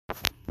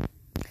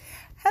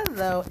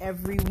Hello,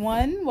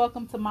 everyone.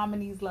 Welcome to Mama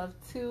Needs Love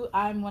 2.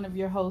 I'm one of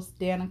your hosts,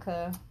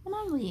 Danica. And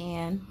I'm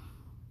Leanne.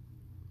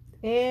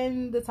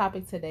 And the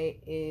topic today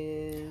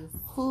is...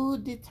 Who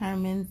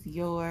determines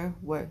your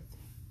worth?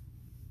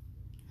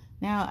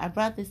 Now, I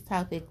brought this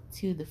topic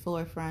to the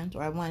forefront,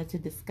 or I wanted to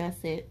discuss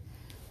it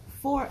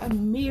for a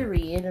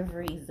myriad of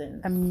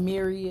reasons. A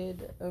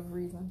myriad of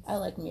reasons? I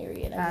like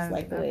myriad. I just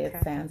like the way it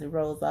sounds. It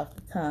rolls off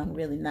the tongue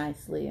really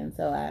nicely, and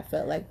so I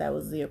felt like that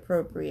was the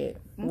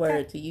appropriate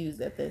word to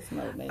use at this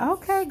moment.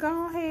 Okay,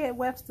 go ahead,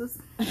 Webster's.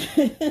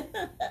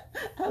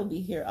 I'll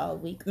be here all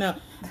week. No,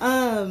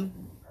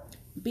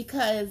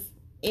 because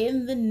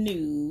in the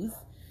news,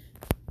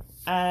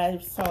 I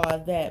saw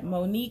that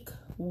Monique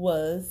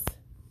was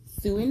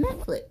suing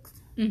Netflix.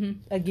 Mm-hmm.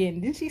 Again,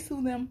 didn't she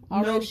sue them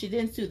already? No, she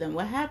didn't sue them.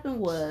 What happened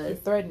was... She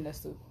threatened to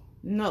sue.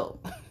 No.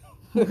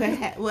 What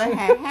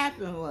had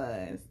happened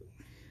was...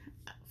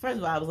 First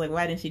of all, I was like,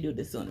 why didn't she do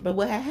this sooner? But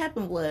what had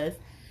happened was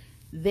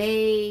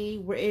they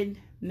were in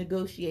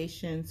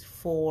negotiations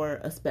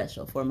for a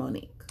special for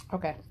Monique.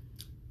 Okay.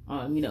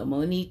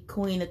 Monique,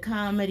 Queen of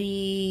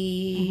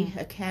Comedy,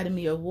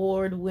 Academy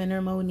Award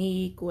winner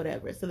Monique,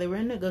 whatever. So they were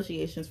in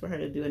negotiations for her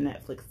to do a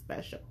Netflix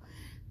special.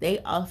 They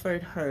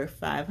offered her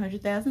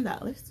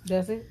 $500,000.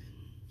 Does it?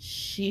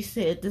 She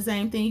said the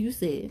same thing you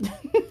said.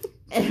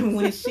 And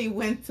when she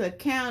went to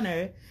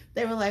counter,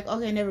 they were like,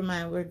 okay, never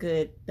mind. We're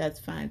good.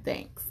 That's fine.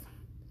 Thanks.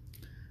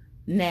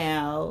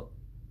 Now,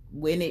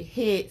 when it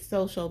hit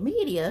social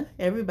media,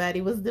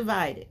 everybody was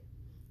divided.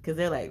 Because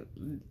they're like,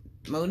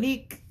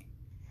 Monique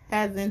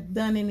hasn't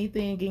done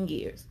anything in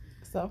years.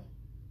 So?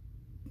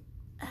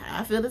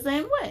 I feel the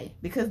same way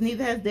because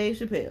neither has Dave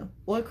Chappelle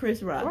or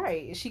Chris Rock.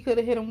 Right. She could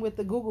have hit him with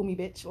the Google me,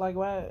 bitch. Like,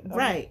 what?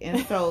 Right.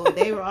 And so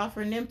they were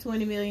offering them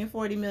 $20 million,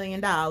 $40 million.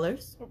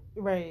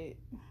 Right.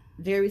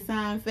 Jerry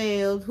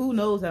Seinfeld, who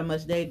knows how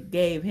much they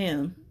gave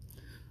him.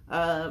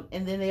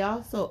 And then they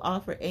also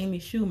offered Amy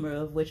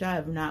Schumer, of which I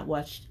have not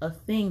watched a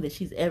thing that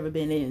she's ever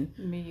been in.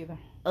 Me either.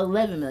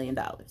 $11 million.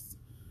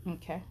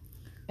 Okay.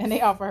 And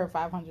they offer her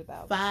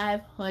 $500,000.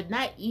 500,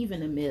 not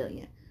even $1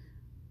 million.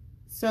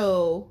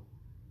 So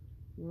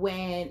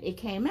when it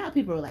came out,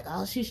 people were like,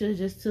 oh, she should have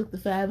just took the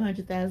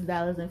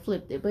 $500,000 and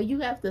flipped it. But you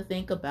have to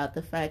think about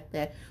the fact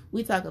that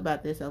we talk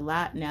about this a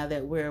lot now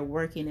that we're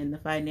working in the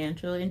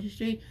financial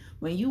industry.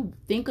 When you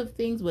think of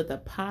things with a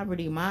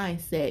poverty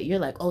mindset, you're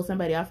like, oh,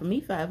 somebody offered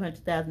me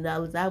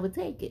 $500,000, I would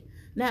take it.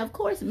 Now, of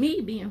course,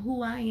 me being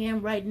who I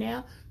am right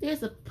now,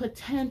 there's a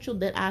potential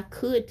that I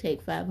could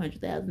take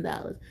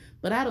 $500,000.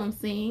 But I don't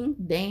sing,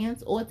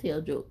 dance, or tell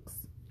jokes.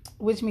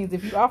 Which means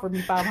if you offered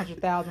me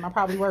 $500,000, I'm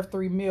probably worth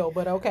 $3 million.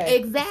 But okay,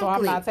 exactly. So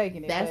I'm not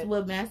taking it. That's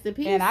what Master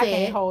P said. And I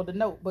can't hold the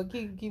note. But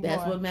keep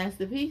That's going. what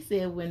Master P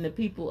said when the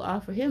people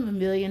offered him $1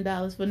 million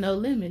for No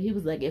Limit. He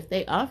was like, if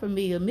they offer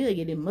me $1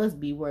 million, it must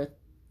be worth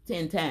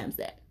 10 times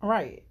that.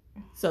 Right.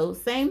 So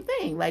same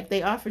thing. Like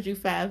they offered you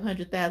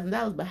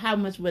 $500,000, but how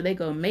much were they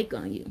gonna make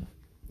on you?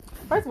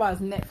 First of all,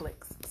 it's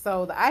Netflix.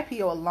 So the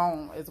IPO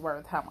alone is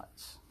worth how much?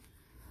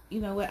 You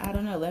know what? I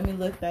don't know. Let me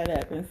look that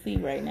up and see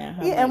right now.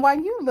 Yeah, and while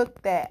you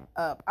look that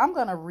up, I'm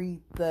going to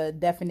read the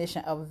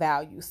definition of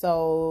value.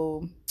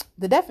 So,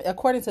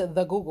 according to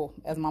the Google,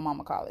 as my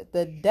mama call it,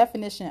 the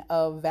definition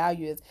of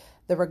value is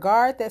the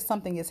regard that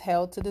something is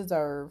held to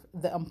deserve,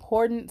 the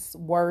importance,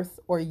 worth,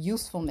 or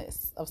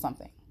usefulness of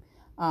something.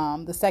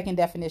 The second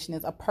definition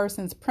is a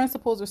person's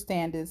principles or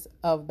standards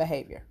of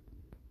behavior.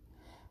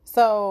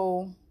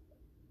 So,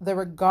 the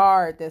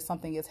regard that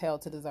something is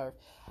held to deserve.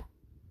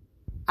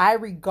 I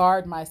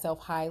regard myself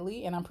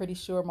highly, and I'm pretty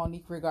sure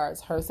Monique regards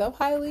herself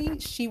highly.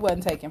 She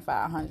wasn't taking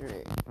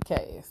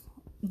 500K.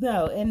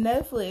 No, and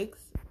Netflix,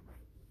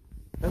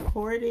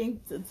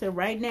 according to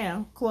right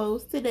now,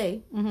 closed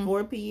today,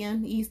 4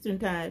 p.m. Eastern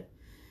Time,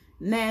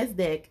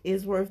 NASDAQ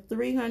is worth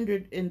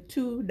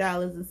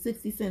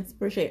 $302.60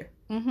 per share.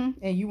 And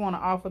you want to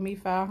offer me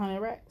 500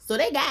 racks? So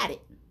they got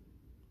it.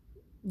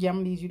 Yeah, I'm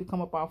going to need you to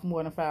come up off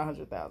more than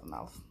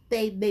 $500,000.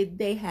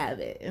 They have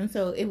it. And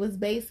so it was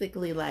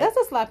basically like... That's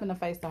a slap in the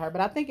face to her.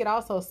 But I think it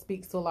also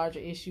speaks to a larger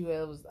issue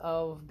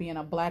of being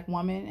a black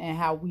woman and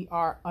how we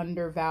are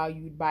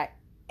undervalued by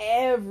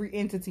every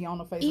entity on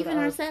the face of the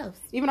earth.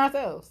 Even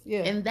ourselves.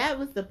 Yeah. And that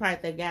was the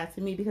part that got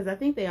to me because I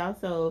think they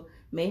also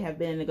may have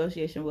been in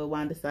negotiation with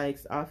Wanda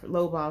Sykes,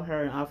 lowball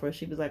her and offer.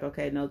 She was like,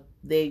 okay, no,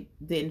 they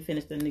didn't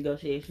finish the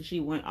negotiation. She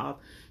went off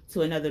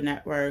to another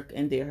network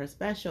and did her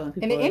special.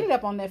 And it ended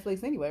up on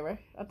Netflix anyway, right?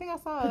 I think I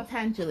saw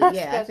potentially.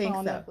 Yeah, I think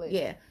so. Netflix.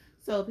 Yeah.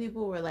 So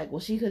people were like, well,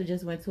 she could have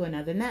just went to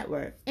another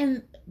network.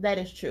 And that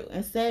is true.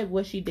 Instead,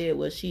 what she did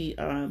was she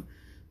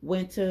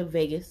went to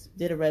Vegas,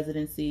 did a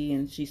residency,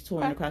 and she's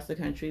touring across the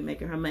country,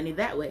 making her money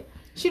that way.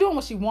 She doing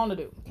what she want to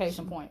do, case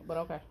in point, but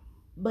okay.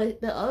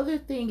 But the other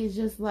thing is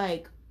just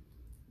like,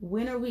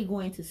 when are we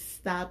going to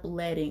stop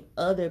letting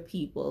other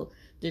people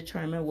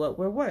determine what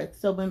we're worth?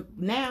 So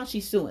now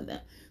she's suing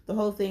them. The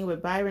whole thing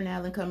with Byron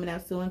Allen coming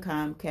out suing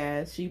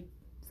Comcast, she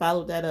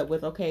followed that up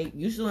with, okay,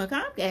 you suing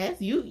Comcast,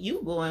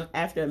 you going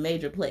after a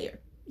major player.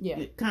 Yeah.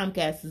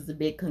 Comcast is a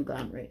big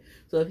conglomerate.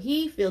 So if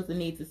he feels the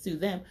need to sue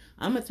them,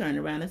 I'm going to turn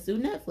around and sue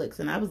Netflix.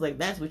 And I was like,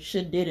 that's what you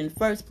should have did in the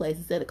first place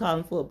instead of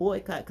calling for a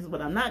boycott. Because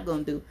what I'm not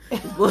going to do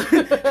is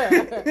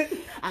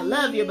I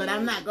love you, but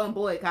I'm not going to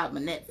boycott my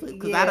Netflix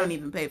because I don't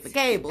even pay for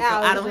cable. So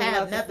I don't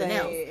have nothing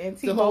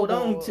else to hold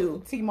on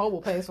to.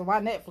 T-Mobile pays for my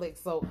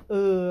Netflix. So,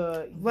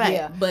 right.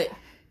 Yeah. But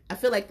I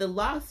feel like the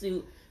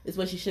lawsuit is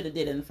what she should have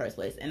did in the first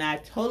place. And I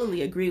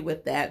totally agree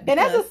with that. And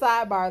that's a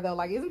sidebar, though.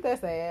 Like, isn't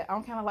that sad?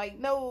 I'm kind of like,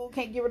 no,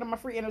 can't get rid of my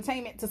free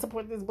entertainment to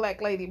support this black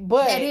lady.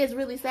 But that is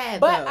really sad,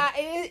 but though.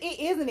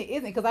 It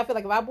isn't. Because I feel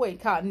like if I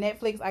boycott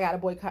Netflix, I got to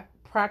boycott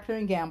Procter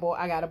and Gamble.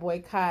 I got to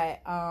boycott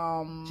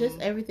just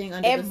everything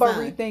under the sun.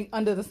 Everything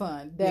under the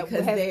sun that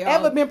because has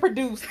ever been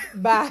produced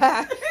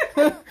by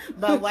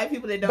by white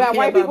people that don't by care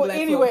white about people black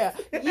anywhere.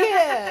 folks.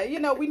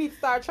 Yeah, we need to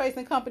start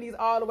tracing companies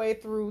all the way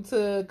through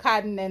to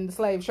cotton and the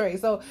slave trade.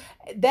 So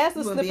that's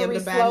a slippery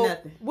slope.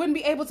 Wouldn't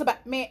be able to buy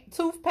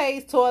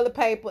toothpaste, toilet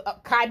paper,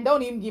 cotton.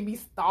 Don't even get me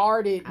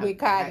started with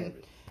cotton.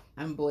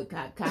 I'm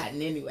boycott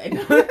cotton anyway.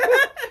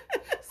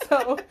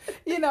 So,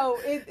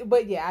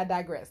 but yeah, I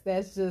digress.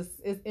 That's just,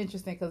 it's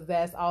interesting because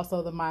that's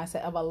also the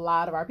mindset of a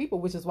lot of our people,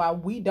 which is why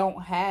we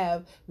don't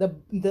have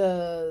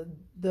the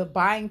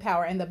buying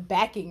power and the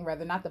backing,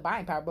 rather, not the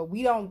buying power, but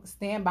we don't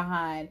stand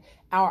behind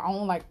our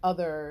own, like,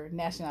 other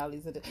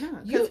nationalities.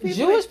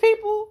 Jewish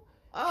people,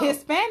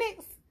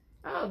 Hispanics.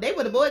 Oh, they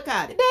would have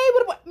boycotted. They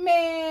would have,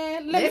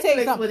 man. Let me tell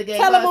you something.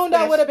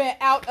 Telemundo would have been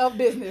out of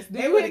business.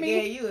 They would have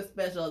gave you a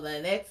special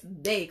the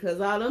next day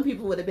because all them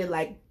people would have been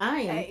like,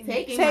 "I am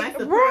taking my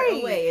support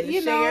away," and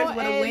the shares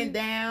would have went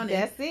down.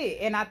 That's it.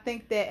 And I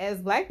think that as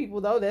black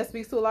people, though, that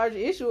speaks to a larger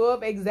issue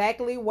of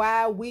exactly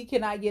why we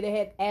cannot get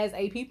ahead as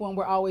a people, and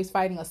we're always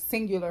fighting a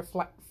singular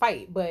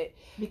fight. But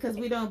because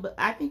we don't. But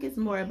I think it's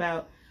more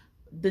about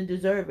the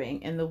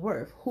deserving and the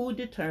worth. Who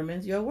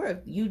determines your worth?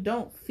 You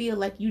don't feel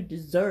like you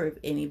deserve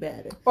any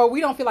better, or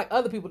we don't feel like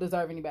other people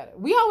deserve any better.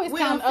 We always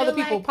count other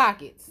people's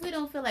pockets. We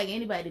don't feel like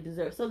anybody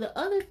deserves. So the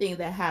other thing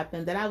that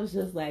happened that I was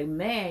just like,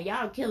 man,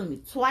 y'all are killing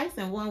me twice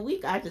in 1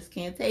 week. I just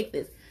can't take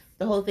this.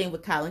 The whole thing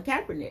with Colin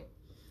Kaepernick.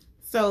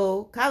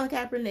 So Colin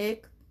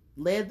Kaepernick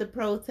led the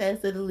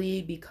protest of the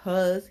league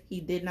because he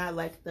did not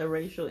like the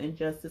racial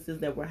injustices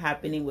that were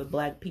happening with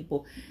black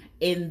people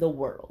in the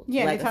world.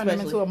 Yeah, they turned him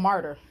into a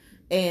martyr.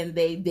 And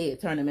they did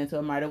turn him into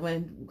a martyr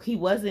when he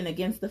wasn't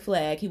against the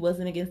flag. He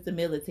wasn't against the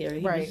military.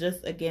 He was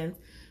just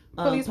against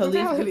police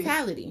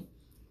brutality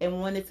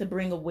and wanted to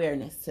bring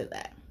awareness to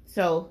that.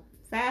 So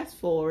fast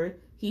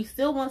forward, he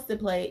still wants to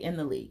play in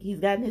the league.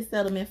 He's gotten his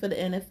settlement for the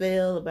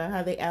NFL about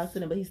how they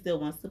ousted him, but he still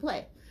wants to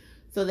play.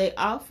 So they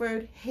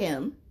offered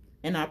him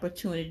an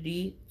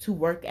opportunity to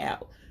work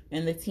out.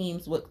 And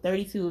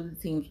 32 of the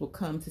teams will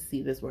come to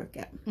see this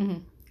workout. Mm-hmm.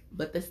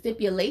 But the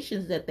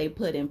stipulations that they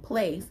put in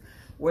place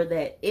were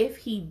that if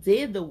he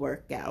did the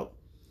workout,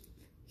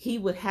 he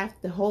would have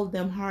to hold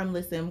them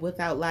harmless and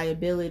without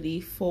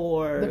liability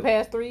for the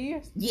past 3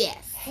 years.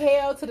 Yes.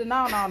 Hell to the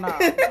no.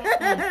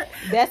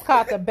 That's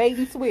called the bait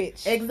and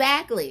switch.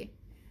 Exactly.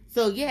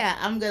 So yeah,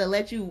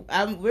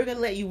 we're gonna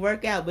let you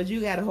work out, but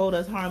you gotta hold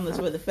us harmless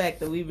for the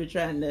fact that we were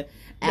trying to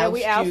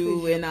oust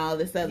you and all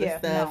this other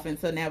stuff, and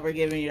so now we're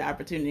giving you the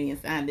opportunity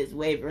to sign this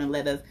waiver and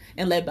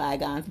let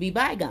bygones be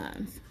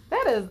bygones.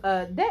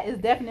 That is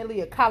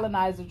definitely a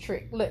colonizer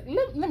trick. Look,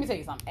 let me tell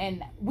you something.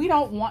 And we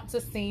don't want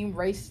to seem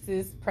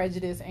racist,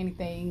 prejudiced,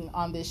 anything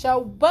on this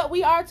show, but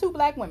we are two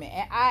black women.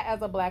 And I,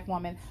 as a black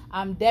woman,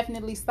 I'm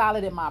definitely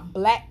solid in my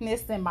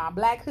blackness and my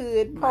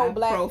blackhood,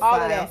 pro-black, all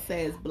of that.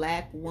 Says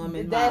black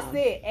woman. That's mom.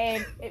 it.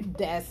 And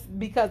that's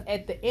because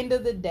at the end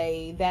of the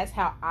day, that's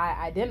how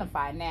I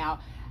identify. Now,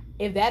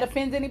 if that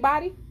offends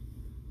anybody,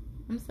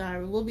 I'm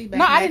sorry. We'll be back.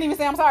 No, I didn't even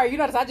say I'm sorry. You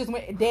notice I just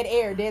went dead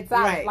air, dead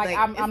silent. Right. Like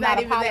I'm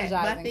not apologizing.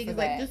 But I think it's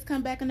like, just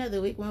come back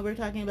another week when we're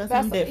talking about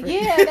something different.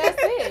 Yeah, that's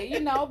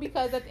it.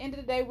 Because at the end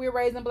of the day, we're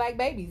raising black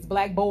babies,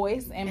 black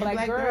boys, and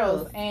black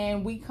girls,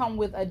 and we come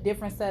with a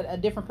different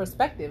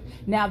perspective.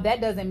 Now,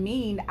 that doesn't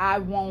mean I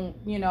won't,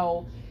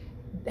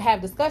 have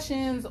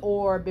discussions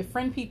or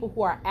befriend people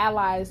who are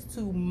allies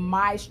to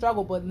my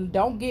struggle, but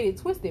don't get it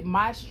twisted.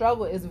 My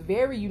struggle is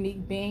very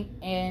unique, being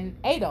an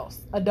ADOS,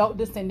 adult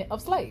descendant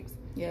of slaves.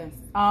 Yes.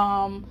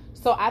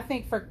 So I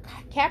think for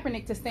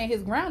Kaepernick to stand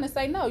his ground and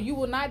say, no, you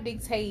will not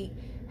dictate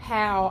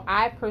how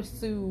I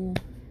pursue,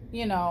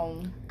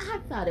 I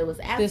thought it was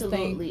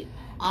absolutely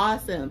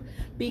awesome.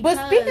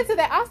 But speaking to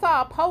that, I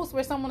saw a post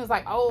where someone is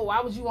like, oh,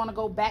 why would you want to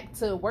go back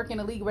to work in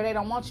a league where they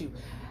don't want you?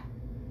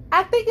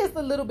 I think it's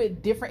a little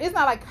bit different. It's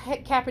not like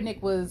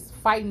Kaepernick was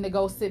fighting to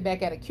go sit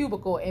back at a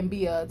cubicle and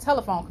be a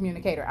telephone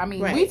communicator. I mean,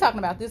 we talking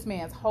about this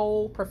man's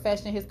whole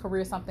profession, his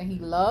career, something he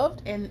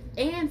loved. And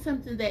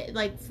something that,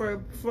 like,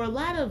 for a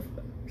lot of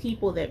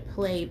people that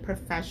play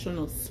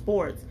professional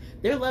sports,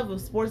 their love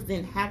of sports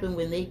didn't happen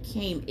when they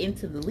came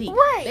into the league.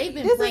 Right. They've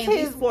been playing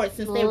these sports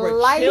since they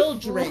were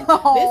children.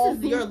 This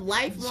is your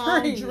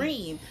lifelong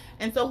dream.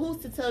 And so who's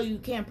to tell you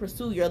can't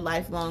pursue your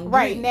lifelong dream?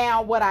 Right.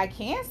 Now, what I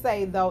can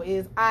say, though,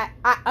 is I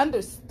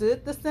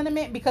understood the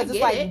sentiment, because it's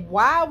like,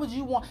 why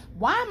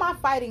am I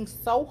fighting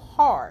so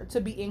hard to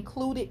be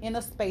included in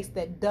a space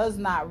that does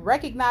not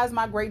recognize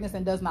my greatness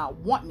and does not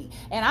want me?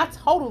 And I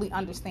totally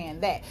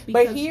understand that.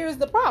 Because, but here's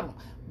the problem.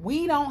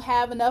 We don't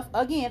have enough,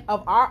 again,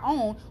 of our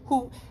own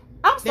who...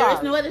 I'm sorry. There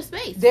is no other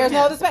space. There's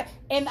no other space.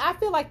 And I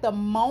feel like the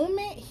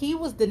moment he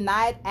was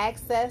denied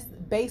access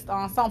based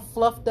on some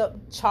fluffed up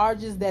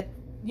charges that,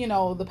 you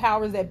know, the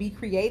powers that be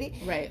created,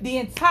 right, the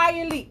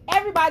entire league,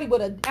 everybody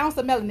with an ounce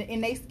of melanin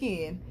in their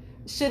skin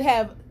should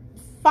have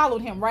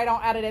followed him right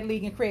on out of that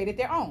league and created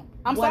their own.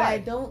 What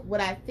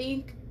I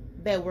think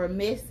that we're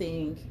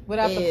missing,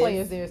 without the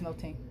players, there is no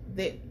team.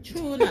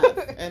 True enough.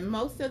 And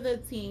most of the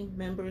team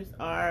members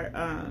are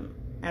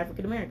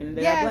African American.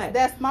 They're not black.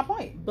 That's my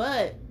point.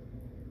 But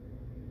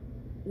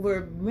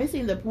we're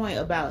missing the point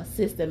about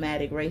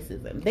systematic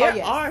racism.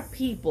 There are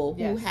people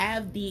who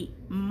have the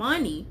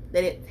money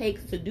that it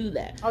takes to do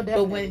that. Oh,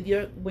 definitely.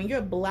 But when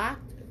you're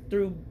blocked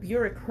through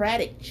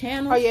bureaucratic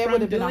channels, it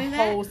would have been a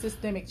whole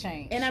systemic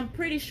change. And I'm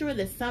pretty sure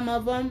that some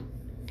of them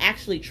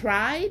actually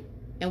tried,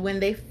 and when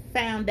they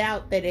found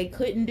out that they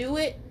couldn't do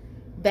it,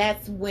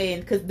 that's when,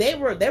 because they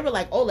were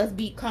like, oh, let's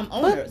become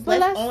owners.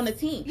 Let's own a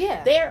team.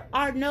 Yeah. There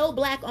are no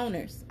black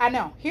owners. I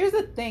know. Here's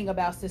the thing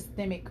about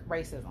systemic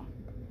racism.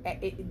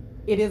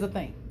 It is a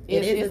thing.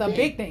 It's a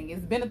big thing.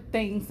 It's been a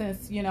thing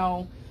since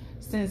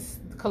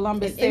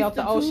Columbus sailed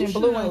the ocean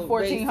blue in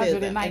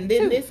 1492. And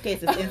in this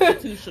case, it's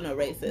institutional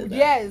racism.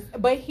 Yes,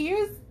 but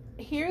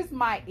here's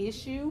my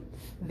issue.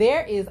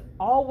 There is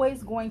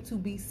always going to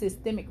be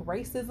systemic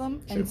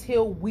racism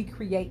until we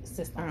create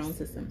systems. Our own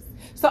systems.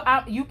 So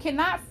you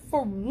cannot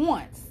for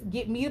once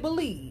get me to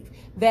believe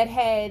that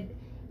had...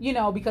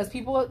 because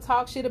people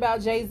talk shit about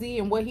Jay-Z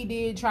and what he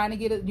did trying to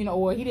get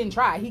or he didn't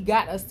try. He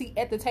got a seat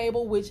at the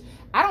table, which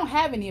I don't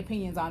have any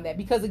opinions on that,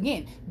 because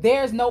again,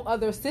 there's no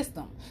other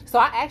system. So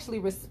I actually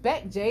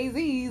respect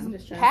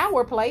Jay-Z's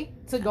power play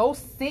to go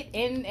sit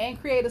in and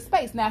create a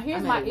space. Now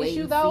here's my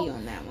issue though.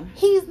 On that one.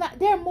 He's not,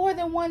 there are more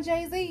than one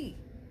Jay-Z.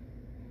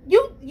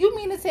 You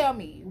mean to tell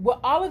me with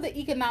all of the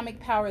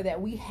economic power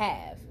that we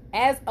have,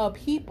 as a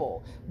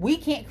people, we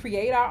can't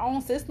create our own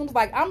systems?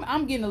 Like,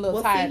 I'm getting a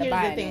little tired of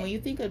buying the thing. it. When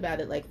you think about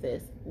it like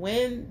this,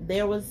 when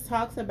there was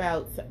talks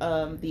about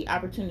the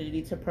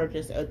opportunity to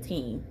purchase a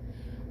team,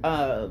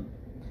 but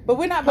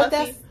we're not.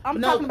 Puffy,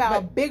 I'm talking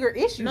about a bigger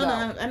issue. No,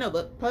 I know.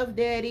 But Puff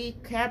Daddy,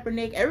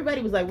 Kaepernick,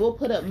 everybody was like, "We'll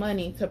put up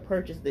money to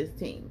purchase this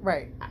team."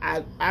 Right.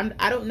 I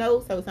don't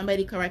know. So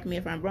somebody correct me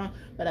if I'm wrong.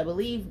 But I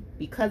believe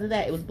because of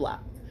that, it was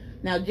blocked.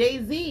 Now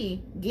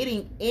Jay-Z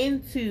getting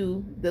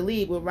into the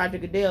league with Roger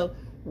Goodell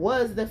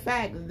was the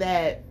fact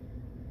that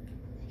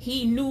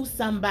he knew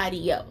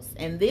somebody else,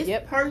 and this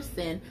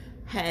person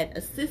had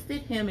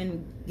assisted him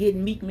in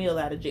getting Meek Mill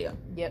out of jail.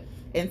 Yep.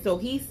 And so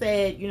he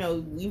said,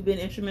 we've been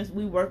instruments,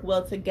 we work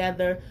well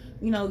together,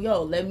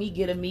 let me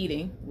get a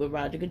meeting with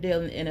Roger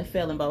Goodell in the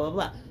NFL and blah, blah,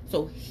 blah.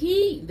 So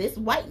this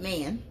white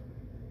man,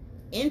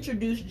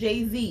 introduced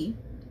Jay-Z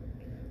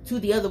to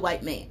the other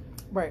white man.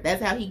 Right.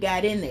 That's how he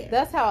got in there.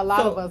 That's how a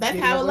lot of us. That's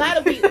how a lot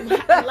of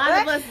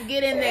us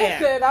get in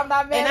there. And I'm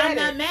not mad. And I'm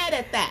not mad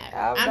at that.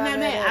 I'm not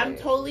mad. I'm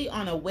totally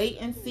on a wait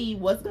and see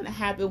what's going to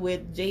happen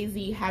with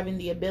Jay-Z having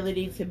the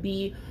ability to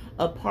be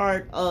a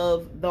part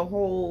of the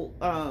whole,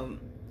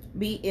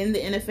 be in the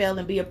NFL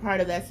and be a part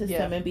of that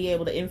system and be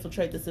able to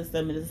infiltrate the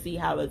system and to see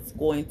how it's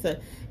going to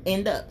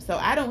end up. So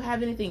I don't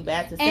have anything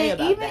bad to say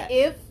about that.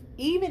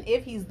 Even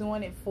if he's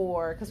doing it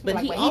for, because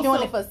he's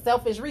doing it for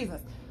selfish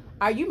reasons.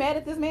 Are you mad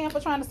at this man for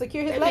trying to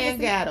secure his legacy? That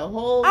man got a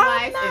whole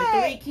wife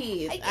and 3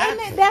 kids.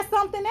 And that's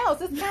something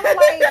else. It's kind of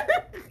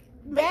like...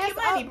 Make your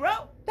money, bro.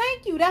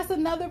 Thank you. That's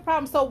another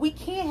problem. So we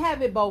can't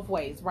have it both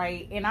ways,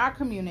 right? In our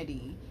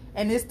community.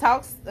 And this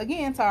talks,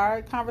 again, to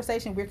our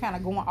conversation. We're kind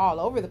of going all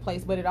over the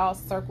place, but it all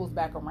circles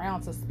back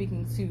around to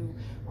speaking to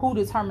who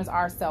determines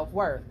our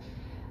self-worth.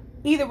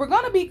 Either we're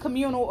going to be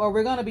communal or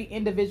we're going to be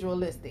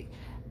individualistic.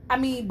 I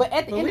mean, but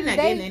at the end of the day, we're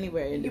not getting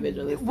anywhere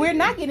individualistic. We're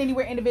not getting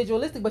anywhere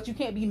individualistic, but you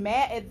can't be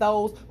mad at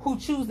those who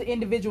choose the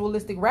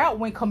individualistic route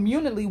when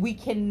communally we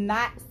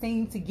cannot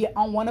seem to get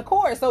on one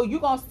accord. So you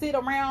going to sit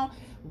around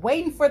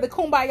waiting for the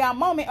kumbaya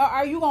moment, or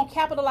are you going to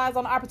capitalize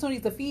on the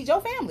opportunities to feed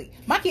your family?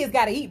 My kids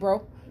got to eat,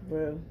 bro.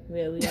 Bro,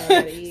 yeah, we all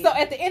gotta eat. So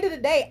at the end of the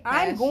day,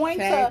 I'm going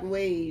to...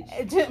 wage.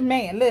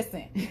 Man,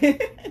 listen.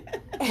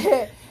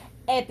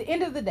 At the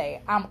end of the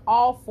day, I'm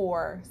all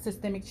for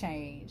systemic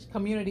change,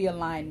 community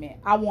alignment.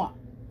 I want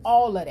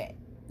all of that.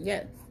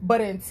 Yes. But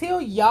until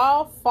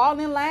y'all fall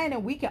in line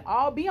and we can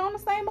all be on the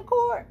same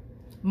accord,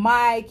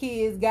 my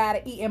kids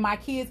gotta eat, and my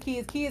kids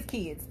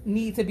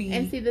need to be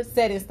And see,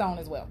 set in stone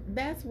as well.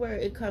 That's where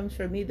it comes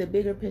for me. The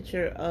bigger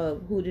picture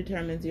of who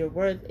determines your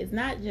worth is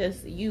not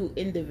just you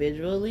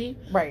individually,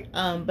 right?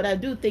 But I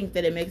do think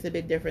that it makes a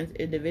big difference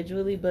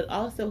individually, but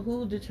also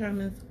who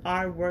determines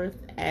our worth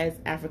as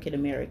African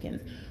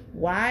Americans.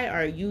 Why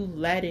are you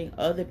letting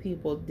other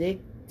people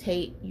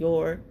dictate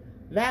your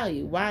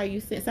value? Why are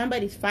you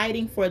somebody's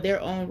fighting for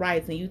their own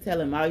rights and you tell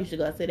them, oh, you should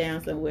go sit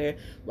down somewhere?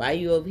 Why are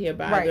you over here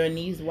bothering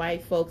these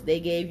white folks? They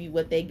gave you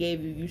what they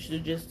gave you. You should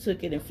have just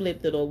took it and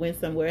flipped it or went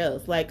somewhere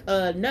else. Like,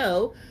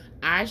 no,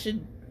 I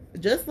should,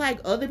 just like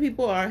other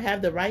people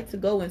have the right to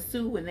go and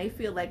sue when they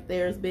feel like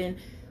there's been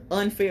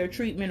unfair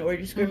treatment or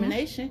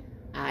discrimination.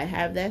 I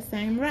have that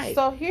same right.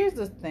 So here's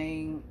the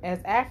thing. As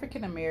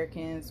African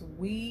Americans,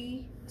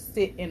 we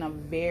sit in a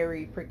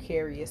very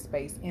precarious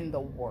space in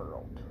the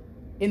world.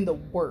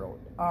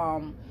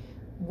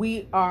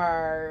 We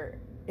are,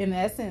 in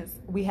essence,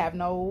 we have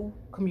no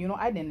communal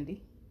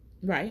identity.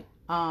 Right.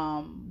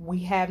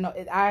 We have no,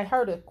 I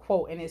heard a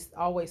quote and it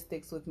always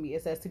sticks with me.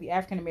 It says to be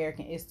African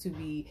American is to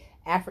be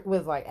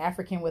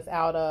African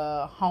without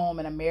a home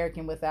and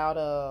American with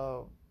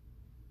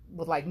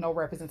like no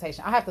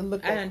representation. I have to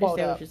look that quote up.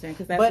 I understand what you're saying,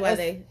 because that's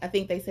why I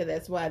think they say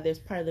that's why there's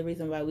part of the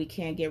reason why we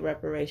can't get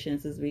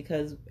reparations is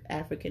because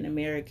African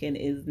American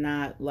is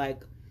not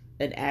like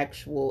an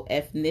actual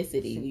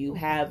ethnicity. You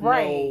have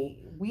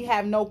we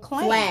have no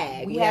clan.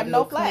 Flag. We have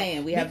no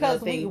clan. We have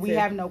because we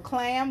have no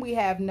clan. We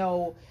have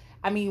no.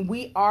 I mean,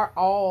 we are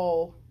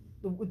all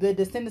the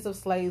descendants of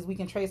slaves. We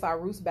can trace our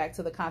roots back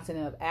to the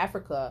continent of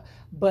Africa,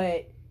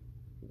 but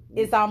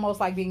it's almost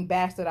like being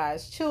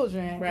bastardized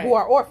children who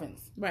are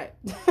orphans. Right.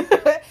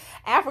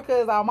 Africa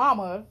is our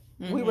mama.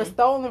 Mm-hmm. We were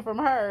stolen from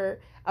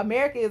her.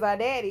 America is our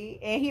daddy,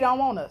 and he don't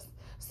want us.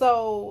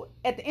 So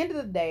at the end of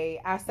the day,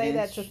 I say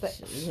that to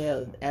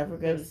say,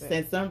 Africa,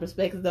 in some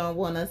respects, don't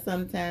want us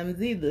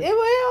sometimes either. It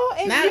will.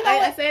 And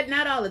I said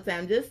not all the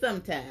time, just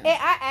sometimes. And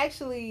I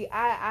actually,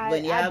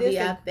 when y'all be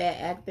out there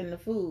acting the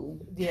fool.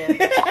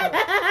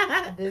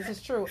 Yeah, this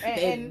is true.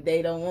 And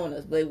they don't want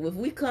us, but if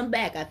we come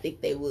back, I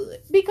think they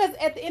would. Because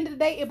at the end of the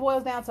day, it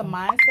boils down to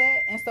mindset.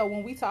 And so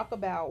when we talk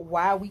about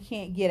why we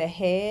can't get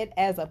ahead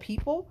as a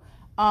people,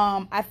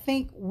 I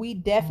think we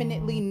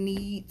definitely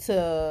need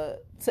to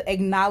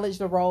acknowledge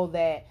the role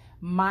that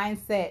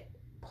mindset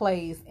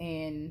plays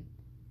in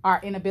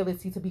our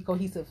inability to be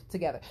cohesive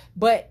together.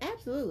 But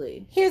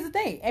absolutely, here's the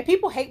thing, and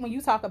people hate when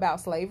you talk about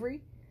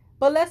slavery,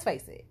 but let's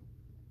face it,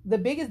 the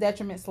biggest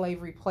detriment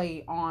slavery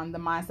played on the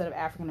mindset of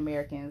African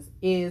Americans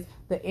is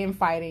the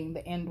infighting,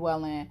 the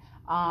indwelling,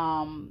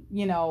 the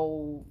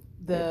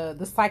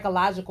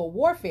psychological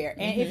warfare.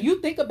 And if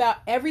you think about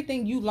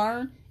everything you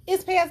learn,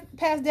 it's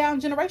passed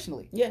down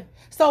generationally. Yeah.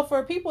 So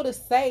for people to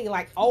say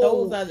like, "Oh,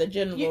 those are the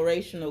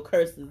generational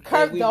curses,"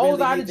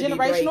 those are the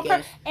generational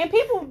curses, and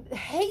people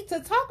hate to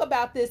talk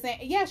about this. And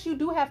yes, you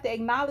do have to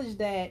acknowledge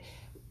that.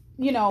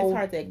 It's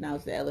hard to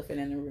acknowledge the elephant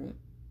in the room.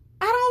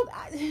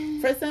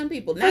 For some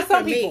people, not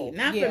for me,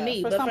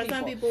 but for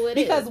some people it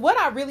is. Because what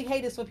I really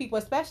hate is for people,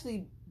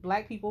 especially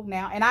Black people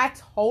now, and I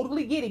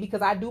totally get it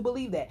because I do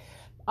believe that.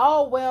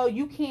 Oh, well,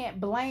 you can't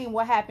blame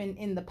what happened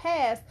in the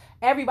past.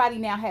 Everybody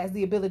now has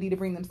the ability to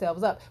bring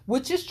themselves up,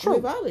 which is true.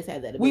 We've always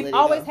had that ability. We've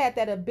always had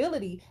that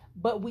ability,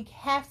 but we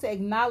have to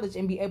acknowledge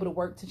and be able to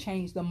work to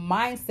change the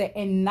mindset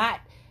and not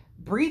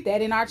breed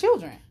that in our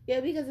children.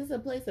 Yeah, because it's a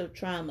place of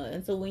trauma.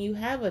 And so when you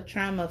have a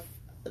trauma...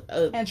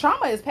 and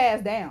trauma is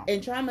passed down.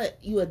 And trauma,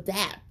 you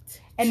adapt.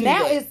 And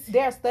now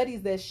there are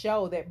studies that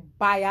show that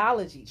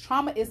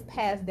trauma is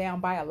passed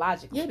down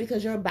biologically. Yeah,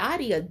 because your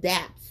body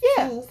adapts.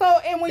 Yeah.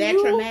 And when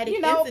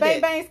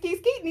bang bang skeet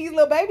skeet, and these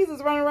little babies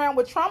is running around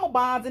with trauma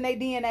bonds in their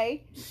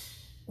DNA.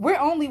 We're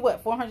only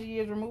 400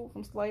 years removed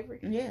from slavery.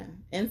 Yeah.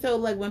 And so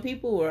like when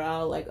people were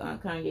all like on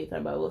Kanye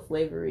talking about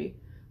slavery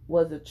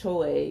was a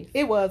choice.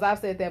 It was. I've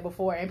said that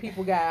before, and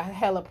people got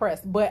hella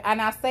pressed.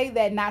 And I say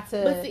that not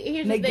to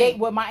negate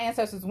what my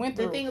ancestors went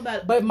through. The thing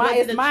about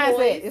it's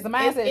mindset. It's a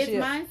mindset shift.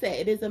 It's mindset.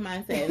 It is a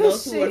mindset. And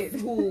those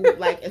who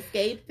like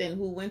escaped and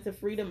who went to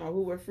freedom or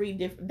who were free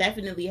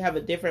definitely have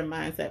a different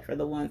mindset for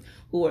the ones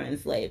who were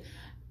enslaved.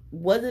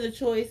 Was it a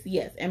choice?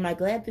 Yes. Am I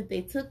glad that they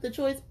took the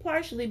choice?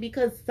 Partially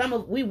because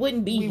we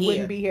wouldn't be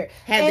here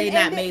had they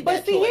not made that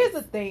choice. But see, here's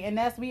the thing, and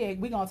that's we're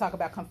gonna talk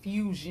about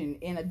confusion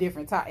in a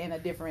different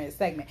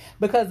segment,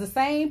 because the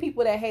same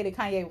people that hated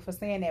Kanye for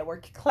saying that were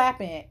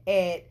clapping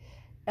at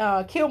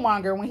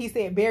Killmonger when he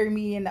said "bury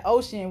me in the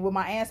ocean" with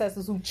my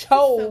ancestors who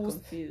chose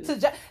to. So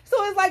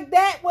it's like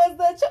that was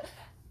the.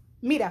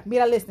 Mira,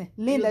 listen.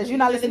 Linda, you're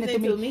not listening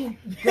to me.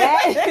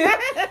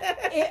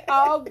 It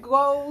all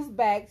goes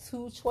back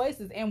to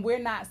choices. And we're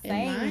not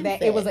saying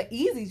that it was an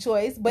easy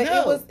choice, but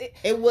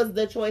it was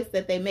the choice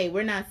that they made.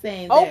 We're not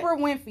saying Oprah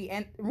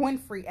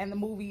Winfrey and the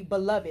movie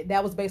Beloved,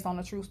 that was based on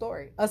a true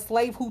story. A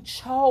slave who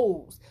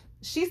chose.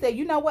 She said,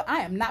 you know what?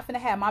 I am not going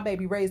to have my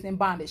baby raised in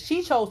bondage.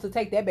 She chose to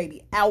take that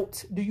baby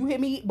out. Do you hear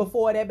me?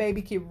 Before that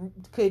baby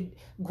could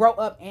grow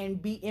up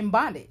and be in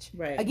bondage.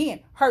 Right.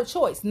 Again, her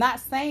choice. Not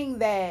saying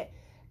that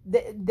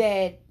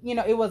that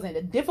it wasn't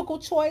a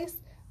difficult choice.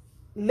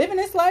 Living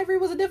in slavery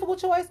was a difficult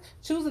choice.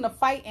 Choosing to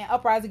fight and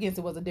uprise against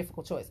it was a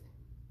difficult choice.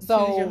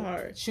 So choose your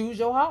heart. Choose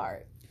your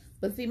heart.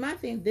 But see, my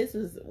thing, this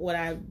is what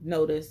I've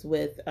noticed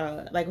with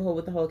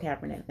with the whole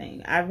Kaepernick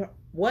thing.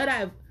 What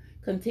I've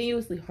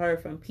continuously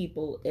heard from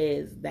people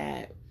is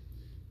that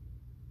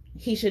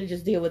he should have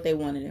just did what they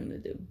wanted him to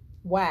do.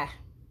 Why?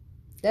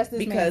 That's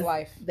this man's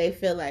life. They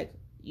feel like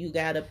you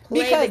gotta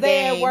play because the game.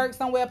 They at work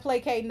somewhere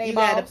placating their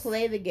boss. You gotta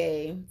play the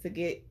game to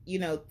get, you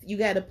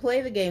gotta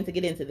play the game to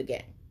get into the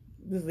game.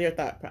 This is their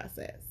thought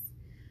process.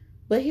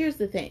 But here's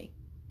the thing.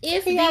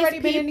 If he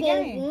these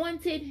people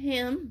wanted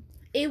him,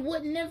 it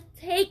wouldn't have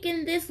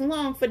taken this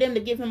long for them to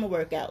give him a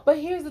workout. But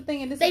here's the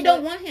thing, and they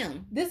don't want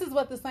him. This is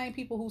what the same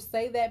people who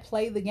say that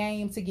play the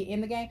game to get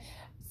in the game.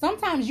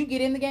 Sometimes you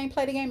get in the game,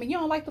 play the game, and you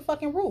don't like the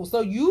fucking rules.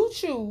 So you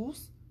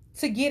choose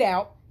to get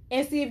out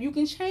and see if you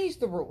can change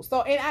the rules.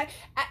 So, and I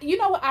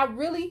I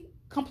really,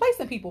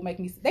 complacent people make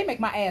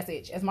my ass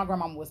itch, as my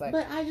grandmama would say.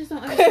 But I just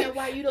don't understand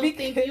why you don't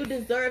think you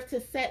deserve to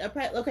set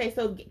a okay,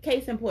 so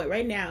case in point,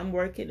 right now I'm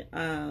working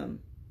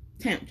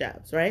temp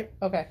jobs, right?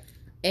 Okay.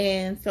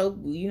 And so,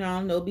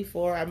 I know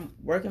before I'm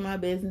working my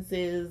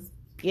businesses,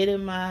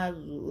 getting my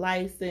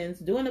license,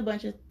 doing a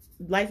bunch of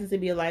license to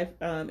be a life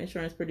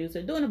insurance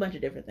producer, doing a bunch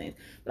of different things.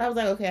 But I was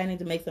like, okay, I need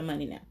to make some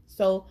money now.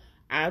 So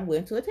I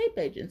went to a tape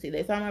agency.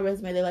 They saw my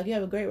resume. They're like, you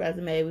have a great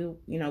resume.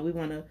 We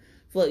want to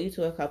float you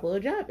to a couple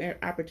of job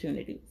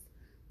opportunities.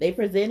 They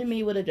presented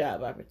me with a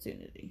job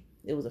opportunity.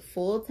 It was a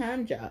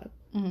full-time job.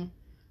 Mm-hmm.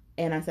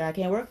 And I said, I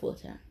can't work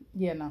full-time.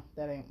 Yeah, no,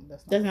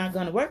 that's not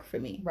going to work for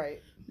me.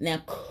 Right.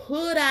 Now,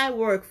 could I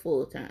work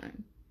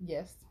full-time?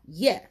 Yes.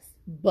 Yes.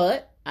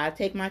 But I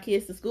take my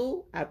kids to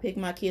school. I pick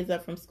my kids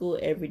up from school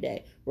every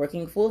day.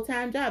 Working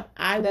full-time job,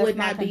 I would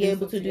not be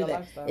able to do that.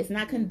 Lifestyle. It's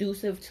not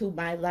conducive to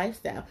my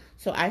lifestyle.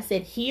 So I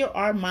said, here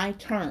are my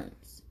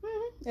terms.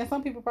 Mm-hmm. And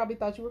some people probably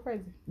thought you were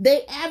crazy.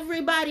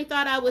 Everybody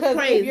thought I was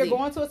crazy. If you're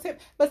going to a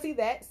tip, but see,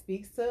 that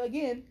speaks to,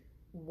 again,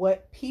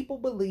 what people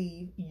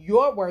believe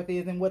your worth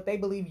is and what they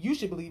believe you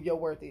should believe your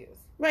worth is.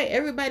 Right.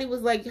 Everybody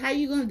was like, how are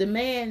you going to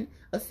demand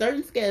a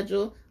certain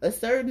schedule, a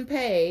certain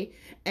pay,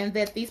 and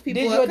that these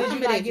people did you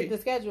not get the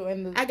schedule?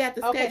 I got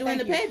the schedule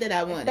and the pay that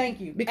I wanted. Thank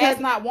you. Because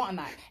not wanting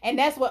that. And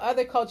that's what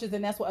other cultures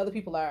and that's what other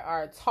people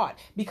are taught.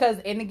 Because,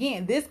 and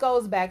again, this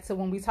goes back to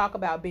when we talk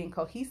about being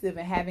cohesive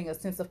and having a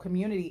sense of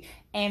community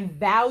and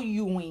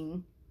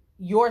valuing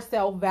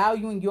yourself,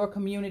 valuing your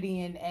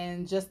community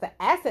and just the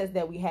assets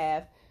that we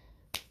have.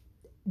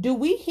 Do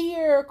we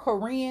hear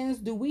Koreans?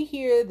 Do we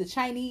hear the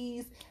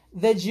Chinese,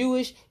 the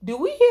Jewish? Do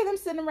we hear them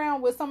sitting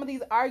around with some of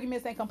these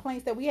arguments and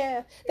complaints that we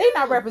have? They're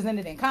not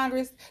represented in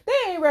Congress.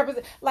 They ain't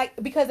represented,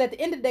 because at the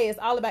end of the day, it's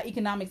all about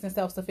economics and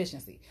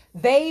self-sufficiency.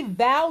 They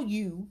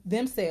value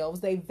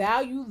themselves. They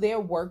value their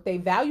work. They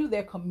value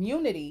their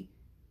community,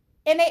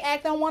 and they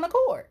act on one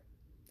accord.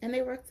 And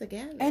they work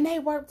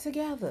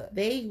together.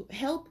 They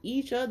help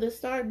each other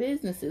start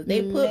businesses.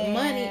 They put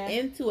money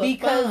into a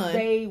because fund.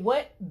 They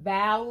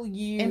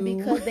value and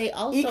because they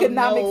also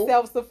economic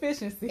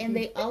self-sufficiency. And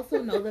they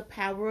also know the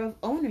power of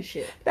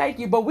ownership. Thank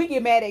you. But we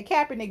get mad at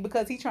Kaepernick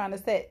because he's trying to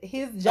set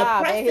his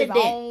job at his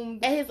own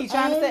terms.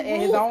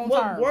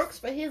 What works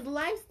for his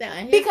lifestyle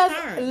and his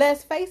terms.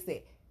 Let's face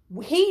it,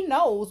 he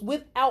knows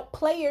without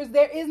players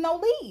there is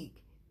no league.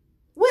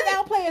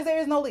 Without players there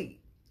is no league.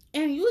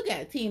 And you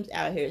got teams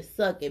out here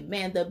sucking.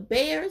 Man, the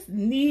Bears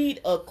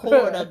need a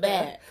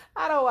quarterback.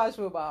 I don't watch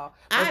football.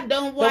 I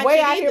don't watch it The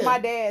way I hear my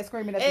dad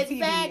screaming at the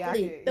TV.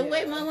 Exactly. The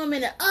way my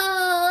woman,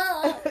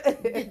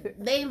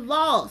 they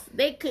lost.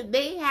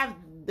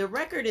 The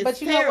record is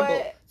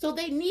terrible. So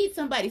they need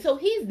somebody. So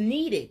he's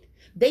needed.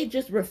 They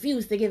just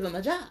refuse to give him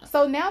a job.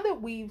 So now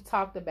that we've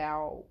talked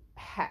about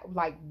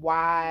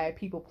why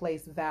people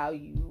place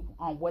value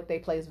on what they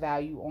place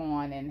value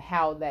on and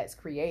how that's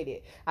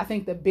created, I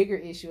think the bigger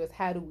issue is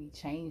how do we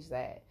change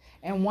that?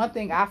 And one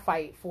thing I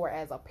fight for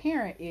as a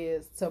parent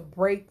is to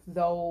break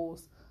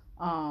those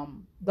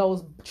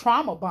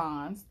trauma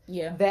bonds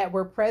that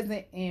were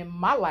present in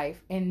my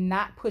life and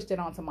not push that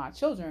onto my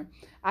children.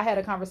 I had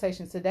a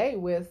conversation today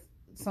with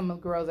some of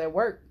the girls at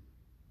work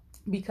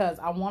because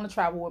I want to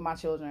travel with my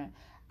children.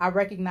 I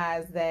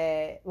recognize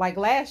that, like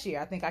last year,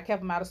 I think I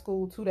kept them out of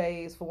school 2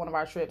 days for one of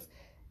our trips.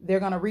 They're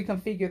going to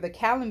reconfigure the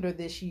calendar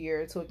this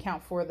year to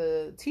account for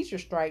the teacher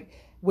strike,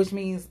 which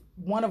means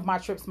one of my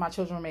trips, my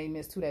children may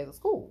miss 2 days of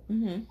school.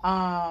 Mm-hmm.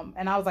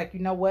 And I was like,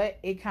 you know what?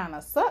 It kind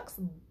of sucks,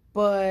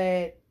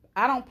 but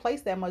I don't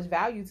place that much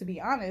value, to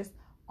be honest,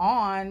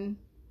 on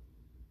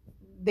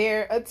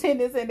their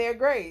attendance and their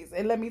grades.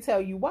 And let me tell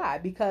you why.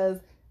 Because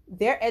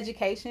their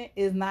education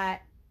is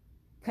not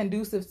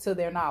conducive to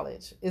their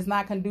knowledge. It's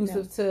not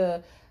conducive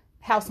to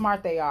how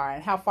smart they are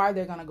and how far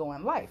they're going to go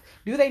in life.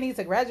 Do they need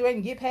to graduate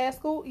and get past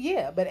school?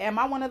 Yeah. But am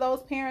I one of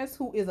those parents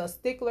who is a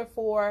stickler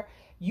for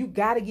you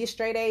got to get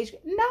straight A's?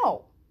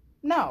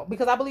 No,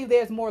 because I believe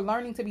there's more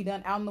learning to be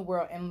done out in the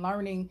world and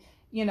learning,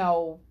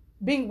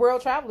 being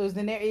world travelers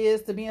than there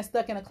is to being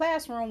stuck in a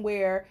classroom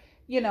where,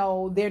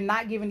 they're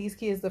not giving these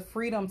kids the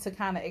freedom to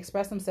kind of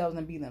express themselves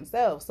and be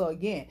themselves. So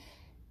again,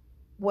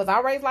 Was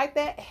I raised like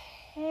that?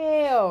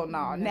 Hell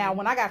no. No. Now,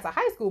 when I got to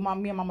high school,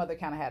 me and my mother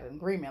kind of had an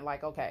agreement.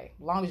 Like, okay,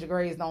 as long as your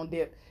grades don't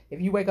dip,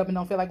 if you wake up and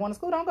don't feel like going to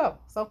school, don't go.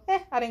 So,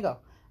 I didn't go.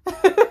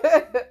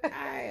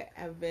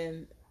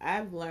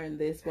 I've learned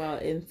this while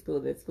in school,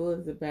 that school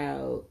is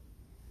about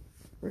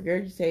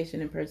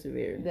regurgitation and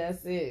perseverance.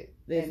 That's it.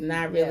 It's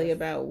not really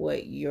about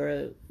what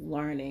you're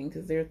learning,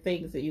 because there are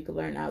things that you can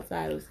learn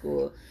outside of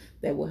school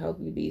that will help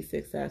you be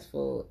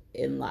successful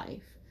in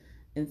life.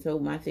 And so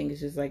my thing is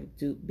just like,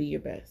 be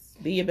your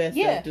best. Be your best.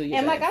 Yeah. Do your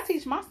and best. like I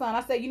teach my son,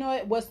 I say, you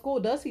know what school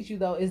does teach you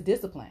though is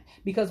discipline.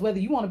 Because whether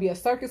you want to be a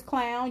circus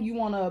clown, you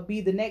want to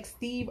be the next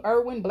Steve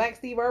Irwin, Black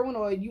Steve Irwin,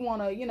 or you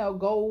want to,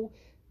 go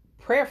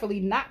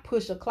prayerfully not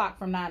push a clock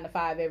from 9 to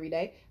 5 every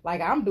day,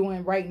 like I'm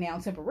doing right now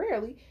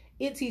temporarily,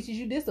 it teaches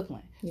you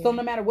discipline. Yeah. So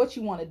no matter what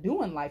you want to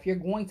do in life, you're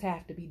going to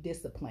have to be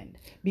disciplined.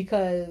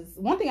 Because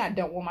one thing I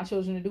don't want my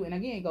children to do, and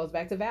again, it goes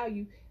back to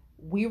value.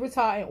 We were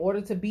taught in order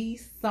to be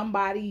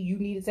somebody, you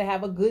needed to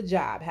have a good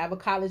job, have a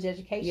college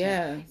education.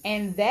 Yes.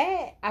 And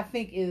that, I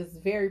think, is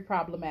very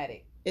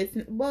problematic.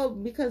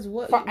 Because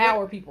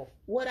our people.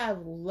 What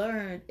I've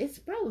learned, it's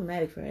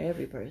problematic for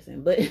every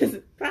person, but it's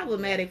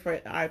problematic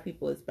for our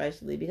people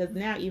especially, because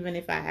now even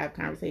if I have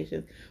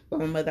conversations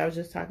with my mother, I was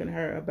just talking to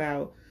her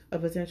about a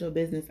potential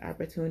business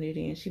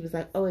opportunity, and she was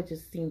like, oh, it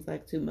just seems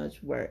like too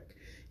much work.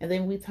 And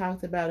then we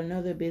talked about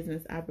another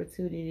business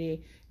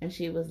opportunity, and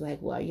she was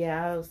like, well,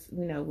 yeah,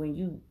 when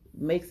you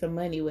make some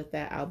money with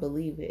that, I'll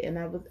believe it. And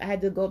I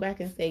had to go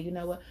back and say, you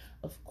know what?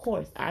 Of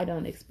course, I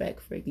don't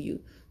expect for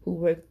you, who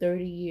worked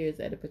 30 years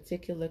at a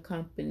particular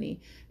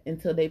company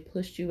until they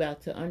pushed you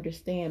out, to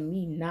understand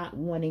me not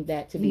wanting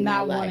that to be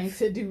my life. Not wanting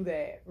to do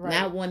that. Right.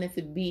 Not wanting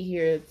to be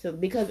here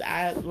because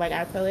I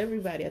tell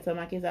everybody, I tell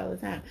my kids all the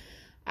time,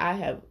 I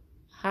have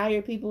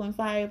hired people and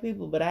fired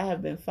people, but I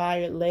have been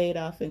fired, laid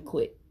off, and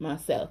quit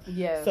myself.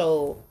 Yes.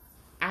 So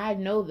I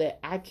know that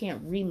I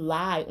can't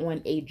rely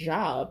on a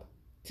job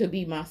to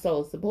be my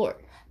sole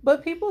support.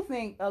 But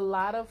a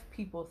lot of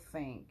people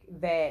think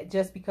that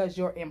just because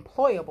you're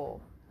employable,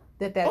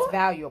 that's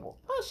valuable.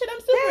 Oh shit, I'm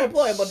super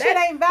employable.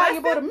 That ain't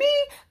valuable to me.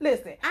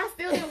 Listen, I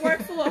still didn't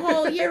work for a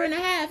whole year and a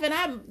half,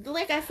 and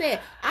like I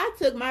said, I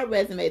took my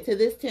resume to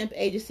this temp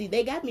agency.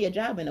 They got me a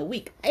job in a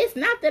week. It's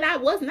not that I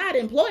was not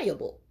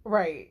employable.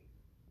 Right.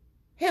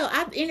 Hell,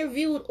 I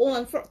interviewed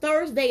on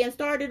Thursday and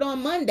started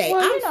on Monday.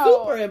 Well, I'm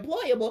super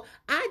employable.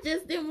 I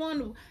just didn't want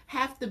to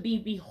have to be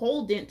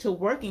beholden to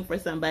working for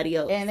somebody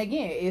else. And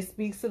again, it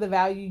speaks to the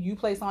value you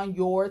place on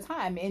your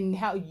time and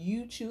how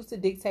you choose to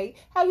dictate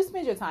how you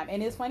spend your time.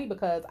 And it's funny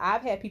because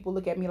I've had people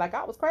look at me like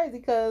I was crazy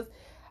because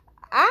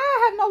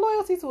I have no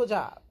loyalty to a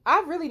job.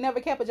 I've really never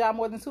kept a job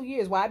more than 2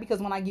 years. Why?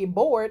 Because when I get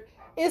bored,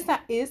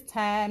 it's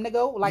time to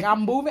go. Like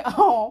I'm moving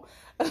on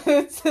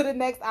to the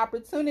next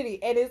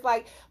opportunity. And it's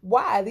like,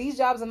 why? These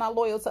jobs are not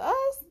loyal to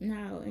us?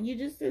 No, and you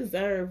just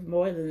deserve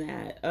more than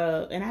that.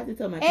 And I have to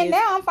tell my kids. And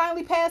now I'm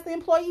finally past the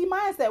employee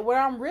mindset where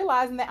I'm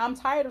realizing that I'm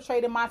tired of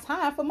trading my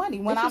time for money.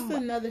 It's just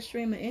another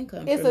stream of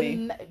income for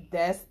me.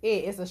 That's it.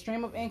 It's a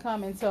stream of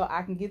income until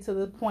I can get to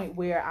the point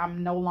where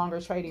I'm no longer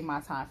trading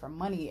my time for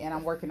money and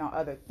I'm working on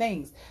other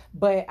things.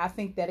 But I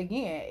think that,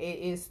 again,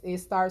 it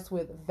starts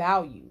with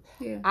value.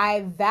 Yeah.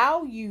 I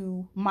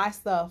value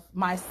myself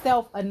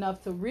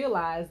enough to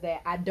realize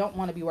that I don't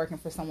want to be working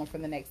for someone for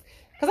the next.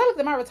 Because I looked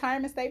at my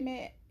retirement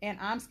statement and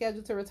I'm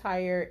scheduled to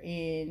retire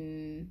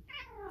in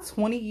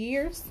 20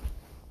 years.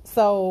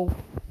 So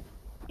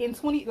in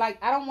 20, I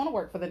don't want to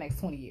work for the next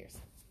 20 years.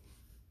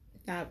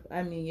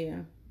 I mean,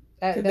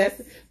 yeah.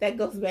 That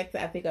goes back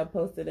to, I think I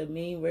posted a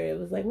meme where it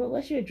was like, well,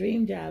 what's your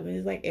dream job? And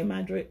it's like, in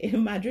my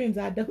dreams,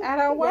 I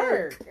don't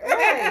work.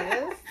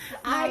 Right.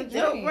 I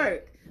don't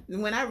work.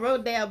 When I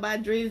wrote down my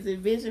dreams and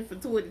vision for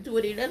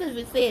 2020, none of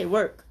it said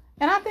work.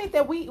 And I think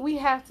that we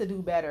have to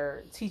do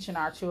better teaching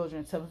our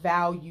children to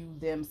value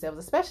themselves,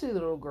 especially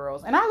little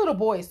girls and our little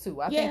boys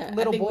too. I think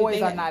little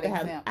boys are not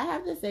exempt. I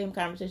have the same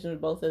conversation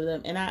with both of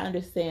them, and I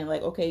understand,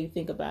 like, okay, you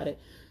think about it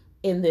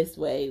in this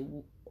way.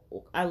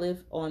 I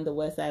live on the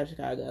west side of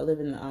Chicago. I live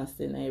in the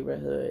Austin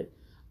neighborhood.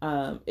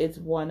 It's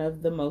one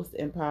of the most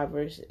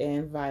impoverished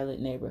and violent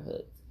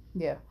neighborhoods.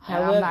 Yeah.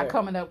 However, I'm not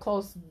coming up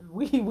close.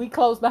 We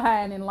close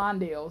behind in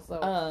Lawndale.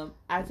 So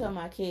I tell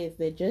my kids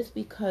that just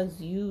because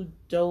you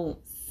don't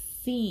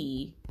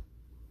see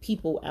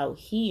people out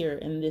here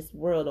in this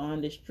world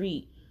on the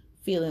street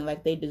feeling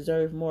like they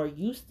deserve more,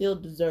 you still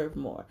deserve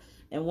more.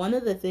 And one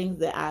of the things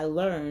that I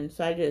learned,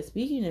 so I did a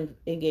speaking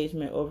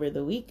engagement over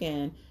the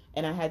weekend,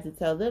 and I had to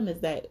tell them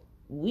is that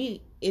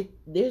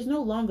there's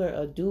no longer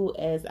a do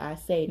as I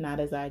say,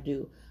 not as I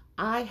do.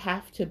 I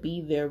have to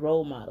be their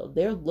role model.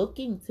 They're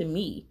looking to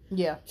me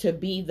to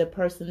be the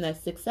person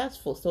that's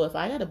successful. So if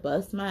I got to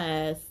bust my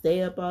ass,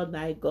 stay up all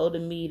night, go to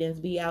meetings,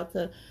 be out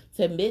to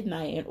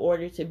midnight in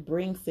order to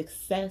bring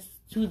success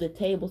to the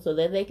table so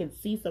that they can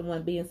see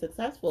someone being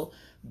successful,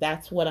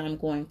 that's what I'm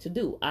going to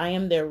do. I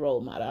am their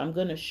role model. I'm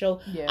going to show,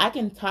 I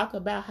can talk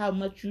about how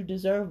much you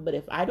deserve, but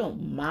if I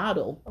don't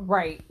model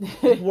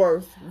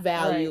worth,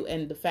 value,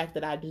 and the fact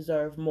that I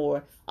deserve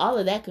more, all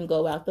of that can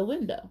go out the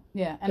window.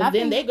 Yeah. And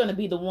then they're going to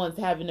be the ones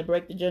having to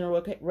break the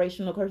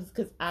generational curses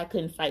because I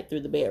couldn't fight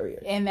through the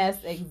barriers. And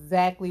that's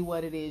exactly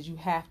what it is. You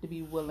have to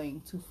be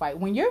willing to fight.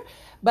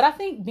 But I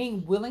think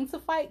being willing to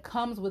fight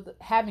comes with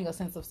having a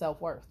sense of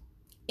self-worth.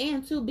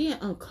 And to being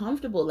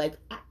uncomfortable. Like,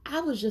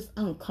 I was just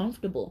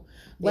uncomfortable.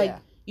 Like,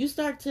 you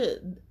start to,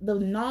 the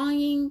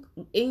gnawing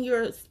in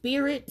your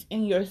spirit,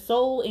 in your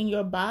soul, in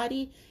your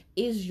body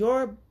is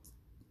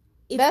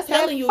it's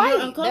telling you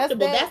you're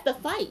uncomfortable. That's the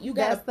fight.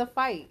 That's the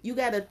fight. You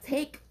got to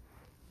take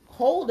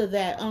hold of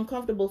that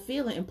uncomfortable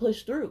feeling and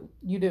push through.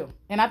 You do.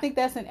 And I think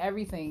that's in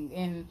everything,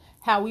 in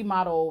how we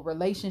model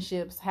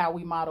relationships, how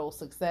we model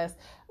success.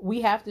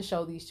 We have to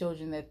show these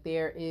children that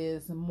there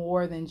is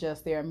more than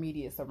just their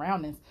immediate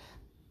surroundings.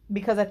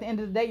 Because at the end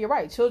of the day, you're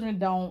right. Children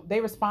they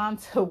respond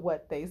to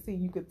what they see.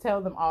 You could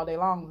tell them all day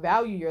long,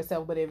 value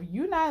yourself. But if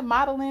you're not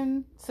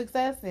modeling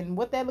success and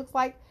what that looks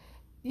like,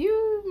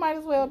 you might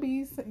as well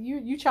be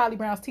you Charlie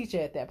Brown's teacher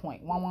at that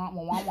point.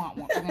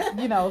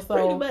 You know, so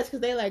pretty much,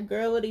 because they like,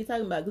 girl, what are you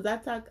talking about?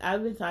 Because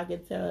I've been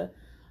talking to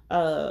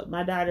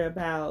my daughter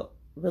about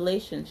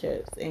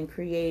relationships and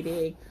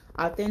creating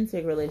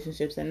authentic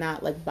relationships and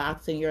not like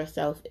boxing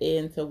yourself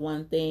into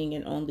one thing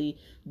and only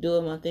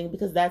doing one thing,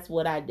 because that's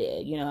what I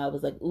did. You know, I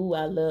was like, ooh,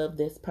 I love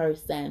this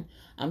person,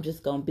 I'm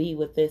just gonna be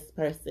with this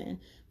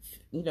person.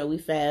 You know, we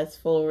fast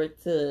forward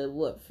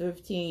to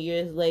 15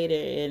 years later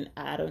and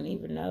I don't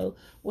even know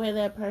where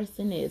that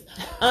person is.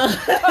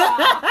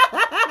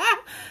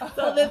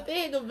 So the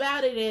thing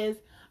about it is,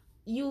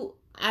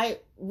 I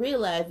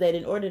realized that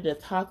in order to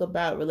talk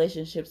about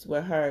relationships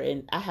with her,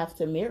 and I have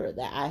to mirror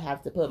that. I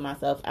have to put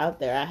myself out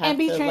there. I have and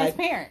be to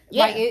transparent.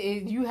 Like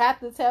you have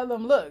to tell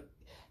them, look,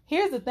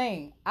 here's the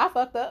thing. I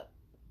fucked up.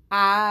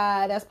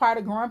 That's part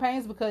of growing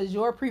pains, because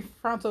your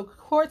prefrontal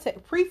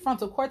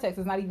cortex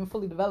is not even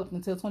fully developed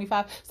until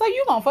 25. So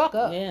you gonna fuck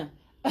up. Yeah.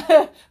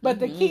 But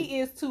the key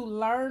is to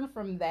learn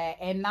from that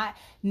and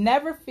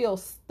never feel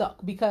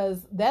stuck,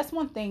 because that's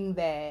one thing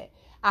that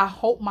I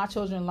hope my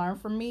children learn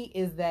from me,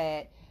 is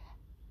that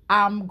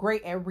I'm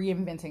great at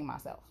reinventing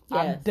myself. Yes.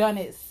 I've done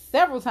it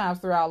several times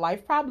throughout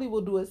life. Probably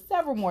will do it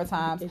several more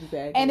times.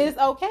 Exactly. And it's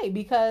okay,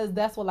 because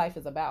that's what life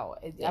is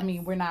about. Yes. I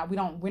mean, we're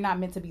not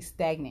meant to be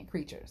stagnant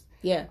creatures.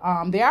 Yeah.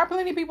 There are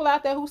plenty of people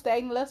out there who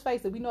stagnant. Let's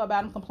face it. We know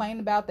about them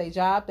complaining about their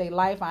job, their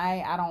life.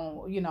 I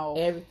don't,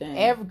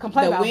 everything.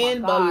 Complain about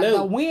wind blew.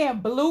 The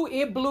wind blew.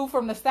 It blew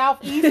from the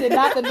southeast and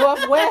not the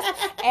northwest.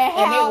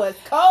 And it was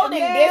cold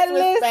and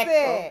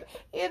disrespectful.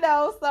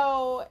 Listen,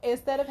 so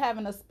instead of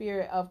having a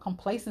spirit of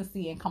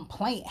complacency and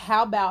complaint,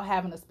 how about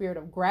having a spirit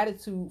of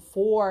gratitude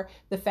for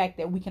the fact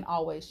that we can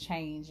always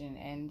change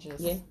and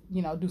just,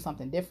 do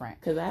something different.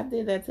 Because I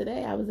did that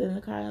today. I was in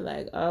the car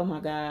like, oh my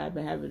God, I've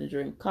been having to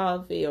drink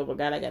coffee. Oh my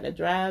God, I got to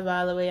drive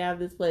all the way out of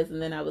this place.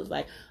 And then I was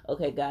like,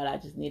 okay, God, I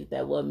just needed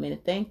that 1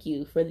 minute. Thank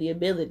you for the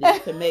ability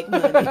to make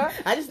money.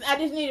 I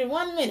just needed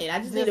 1 minute. I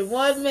just needed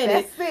 1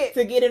 minute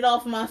to get it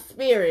off my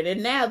spirit.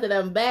 And now that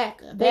I'm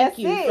back, thank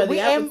you for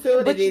the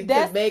opportunity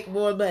to make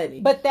more money.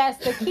 But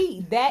that's the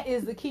key. That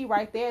is the key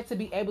right there, to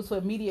be able to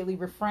immediately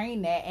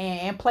refrain that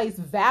and place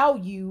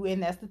value.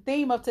 And that's the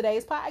theme of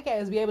today's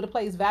podcast, be able to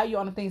place value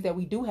on the things that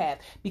we do have.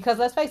 Because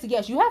let's face it,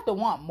 yes, you have to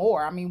want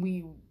more. I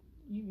mean,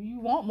 you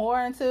want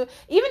more into,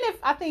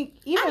 I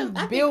think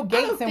Bill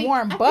Gates and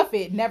Warren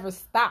Buffett never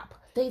stop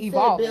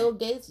evolving. Said Bill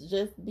Gates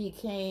just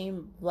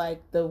became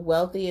like the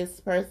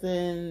wealthiest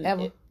person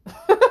ever.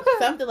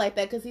 Something like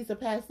that, because he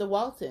surpassed the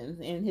Waltons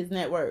in his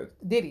net worth.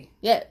 Did he?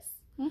 Yes.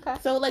 Okay.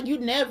 So like, you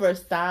never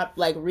stop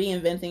like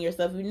reinventing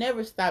yourself. You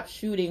never stop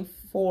shooting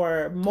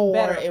for more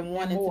and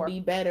wanting to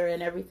be better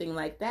and everything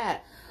like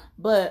that.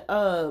 But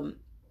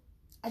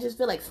I just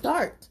feel like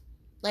start.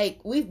 Like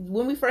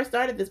when we first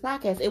started this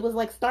podcast, it was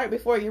like, start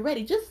before you're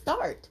ready. Just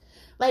start.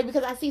 Like,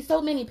 because I see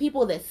so many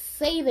people that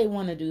say they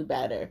want to do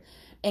better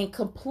and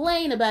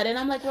complain about it, and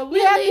I'm like, well, really?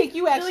 Yeah, I think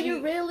you actually, do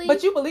you really?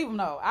 But you believe them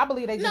though. I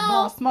believe they just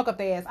blowing smoke up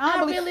their ass. I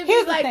don't believe.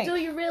 Here's the thing. Do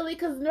you really?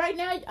 Because right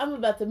now I'm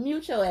about to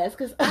mute your ass,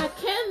 because I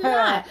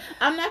cannot.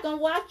 I'm not gonna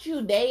watch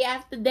you day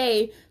after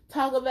day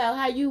talk about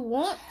how you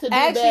want to do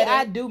better.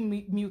 I do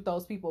mute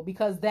those people,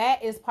 because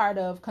that is part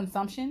of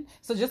consumption.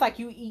 So just like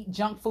you eat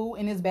junk food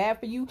and it's bad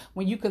for you,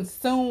 when you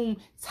consume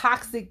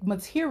toxic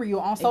material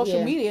on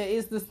social media,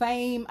 it's the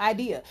same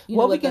idea.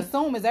 What we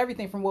consume is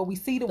everything from what we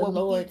see to what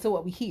we eat to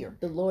what we hear.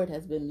 The Lord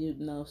has been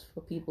muting those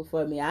for people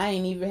for me. I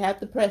ain't even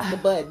have to press the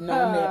button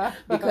on there,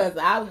 because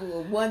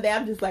one day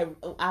I'm just like,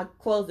 I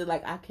closed it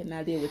like, I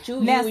cannot deal with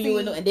you,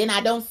 and then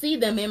I don't see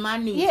them in my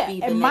news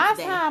feed. And my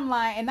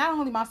timeline, and not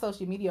only my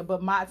social media,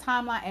 but my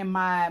timeline and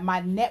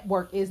my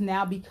network is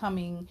now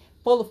becoming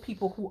full of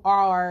people who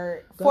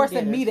are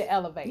forcing me to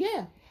elevate.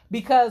 Yeah.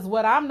 Because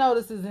what I'm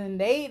noticing,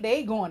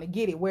 they going to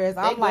get it. Whereas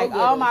I'm like,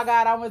 oh my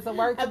God, I went to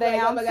work today.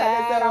 I'm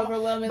sad. It's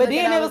overwhelming. But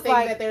then it was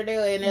like that they're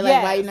doing. And they're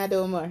like, why you not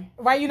doing more?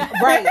 Why you not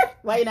right?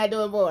 Why you not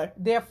doing more?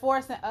 They're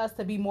forcing us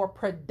to be more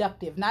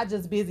productive, not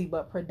just busy,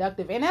 but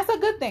productive, and that's a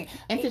good thing.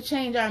 And to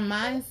change our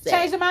mindset.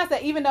 Change the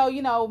mindset. Even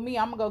though me,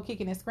 I'm gonna go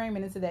kicking and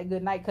screaming into that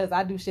good night because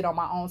I do shit on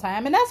my own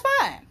time, and that's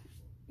fine.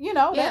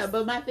 Yeah,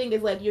 but my thing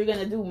is like you're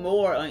gonna do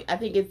more. I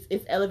think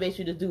it's elevates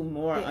you to do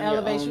more on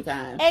your own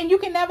time, and you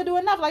can never do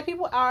enough. Like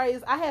people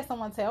always, I had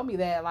someone tell me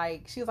that,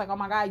 like she was like, "Oh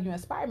my God, you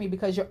inspire me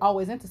because you're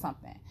always into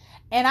something,"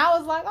 and I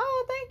was like,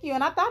 "Oh, thank you."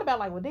 And I thought about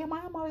like, well, damn,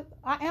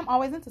 I am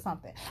always into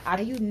something.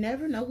 And you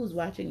never know who's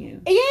watching you.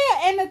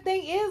 Yeah, and the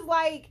thing is,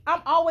 like,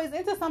 I'm always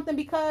into something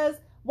because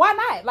why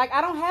not? Like,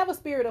 I don't have a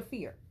spirit of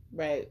fear.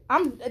 Right.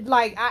 I'm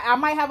like, I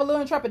might have a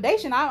little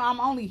trepidation.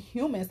 I'm only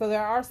human. So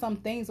there are some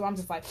things where I'm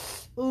just like,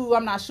 ooh,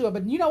 I'm not sure.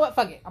 But you know what?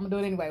 Fuck it. I'm going to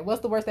do it anyway.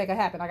 What's the worst that could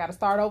happen? I got to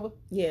start over?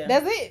 Yeah.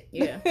 That's it.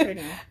 Yeah.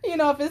 Pretty much.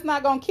 If it's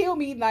not going to kill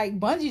me,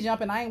 like bungee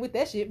jumping, I ain't with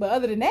that shit. But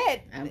other than that.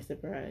 I'm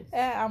surprised.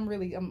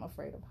 I'm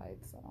afraid of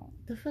heights. So.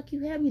 The fuck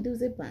you had me do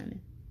zip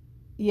lining?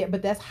 Yeah,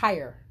 but that's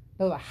higher.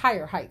 Those are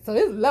higher heights. So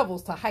there's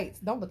levels to heights.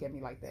 Don't look at me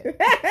like that.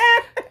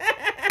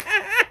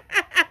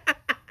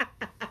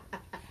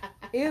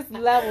 It's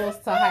levels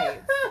to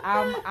heights.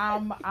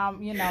 I'm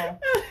Yeah,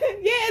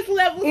 it's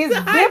levels it's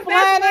to heights. Zip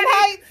lining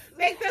heights.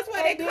 That's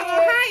why they call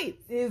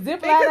heights. It's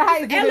zip lining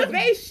heights.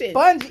 Elevation.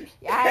 Bungee.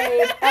 I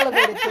ain't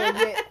elevated to it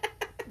yet.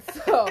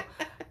 So,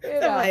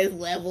 it's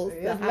levels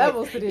to heights.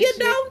 Levels to this You shit.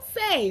 don't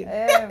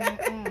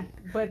say.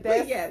 But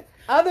that's, yes.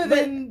 other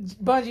than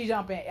bungee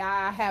jumping,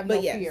 I have no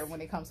yes, fear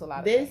when it comes to a lot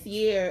of this things.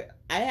 year,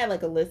 I had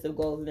like a list of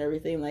goals and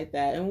everything like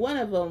that. And one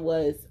of them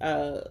was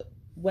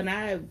when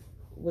I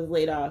was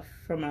laid off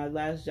from my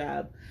last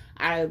job,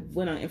 I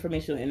went on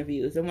informational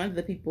interviews, and one of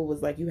the people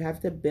was like, you have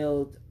to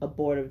build a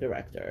board of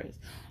directors.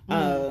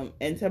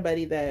 And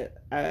somebody that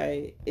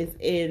is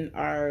in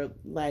our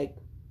like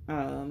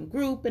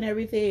group and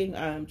everything,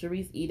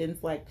 Jerice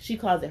Eden's, like, she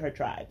calls it her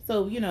tribe.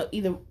 So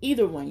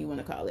either one you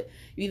want to call it,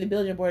 you either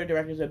build your board of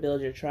directors or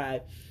build your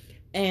tribe.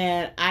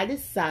 And I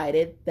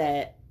decided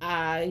that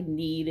I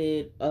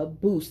needed a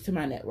boost to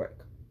my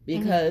network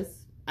because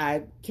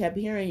I kept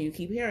hearing, you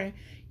keep hearing,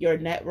 your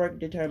network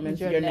determines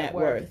your net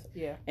worth.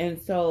 Yeah.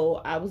 And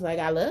so I was like,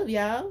 I love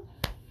y'all,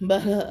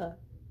 but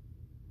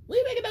we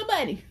ain't making no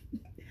money.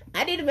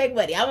 I need to make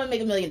money. I want to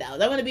make $1 million. I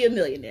want to be a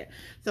millionaire.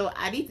 So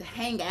I need to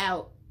hang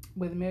out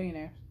with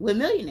millionaires.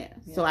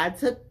 Yeah. So I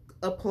took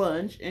a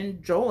plunge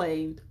and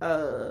joined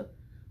an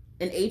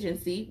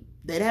agency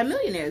that had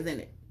millionaires in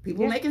it.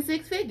 People making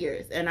 6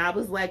 figures. And I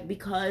was like,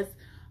 because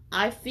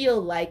I feel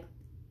like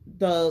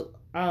that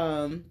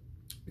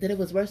it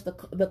was worth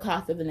the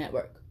cost of the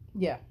network.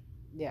 Yeah.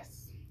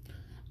 Yes.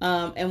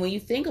 And when you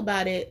think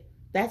about it,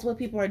 that's what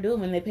people are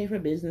doing when they pay for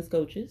business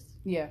coaches.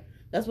 Yeah.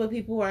 That's what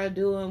people are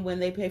doing when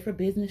they pay for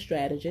business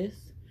strategists.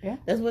 Yeah.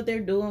 That's what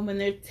they're doing when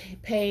they're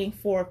paying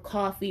for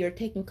coffee or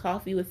taking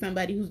coffee with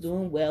somebody who's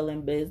doing well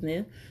in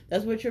business.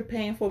 That's what you're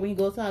paying for when you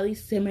go to all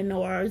these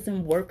seminars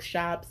and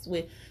workshops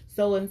with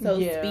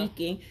so-and-so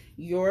speaking.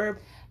 You're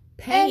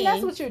paying. And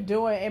that's what you're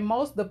doing. And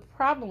the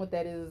problem with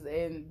that is,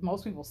 and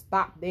most people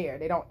stop there.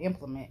 They don't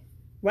implement.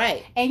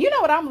 Right. And you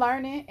know what I'm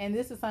learning? And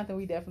this is something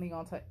we definitely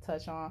going to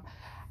touch on.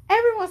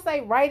 Everyone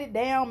say, write it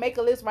down, make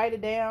a list, write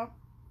it down.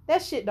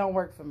 That shit don't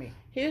work for me.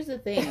 Here's the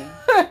thing.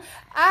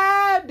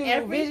 I do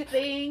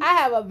everything. I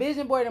have a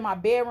vision board in my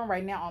bedroom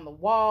right now on the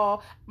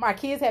wall. My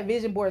kids have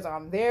vision boards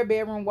on their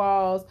bedroom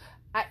walls.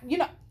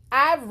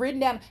 I've written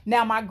down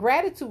now my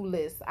gratitude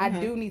list. I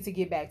do need to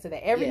get back to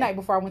that. Every night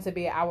before I went to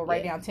bed, I would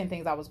write down 10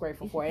 things I was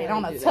grateful for. And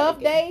on a tough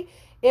day,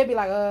 it'd be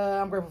like,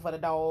 I'm grateful for the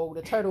dog.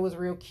 The turtle was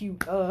real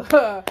cute.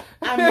 I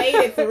made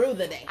it through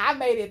the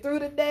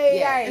day.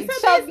 Yeah. I ain't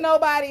choked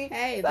nobody.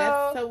 Hey,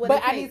 that's so what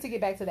but I need to get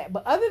back to that.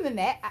 But other than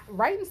that,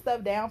 writing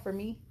stuff down for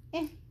me.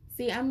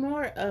 See, I'm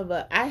more of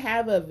I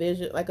have a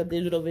vision, like a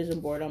digital vision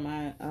board on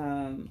my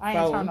I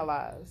phone.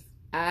 internalize.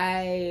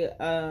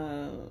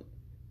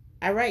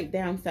 I write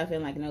down stuff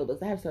in like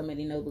notebooks. I have so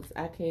many notebooks.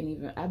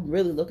 I'm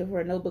really looking for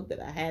a notebook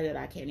that I had that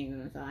I can't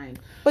even find.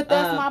 But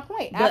that's my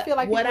point. I feel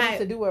like people need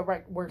to do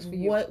what works for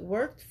you. What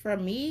worked for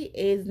me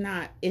is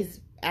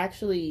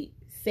actually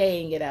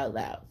saying it out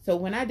loud. So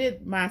when I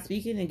did my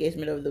speaking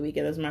engagement over the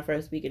weekend, it was my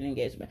first speaking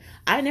engagement.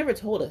 I never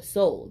told a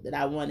soul that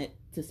I wanted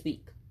to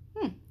speak.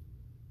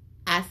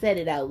 I said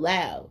it out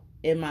loud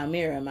in my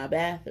mirror in my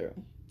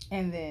bathroom.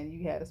 And then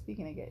you had a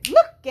speaking engagement.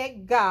 Look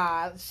at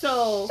God.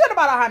 So shut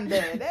about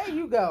 100. There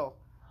you go.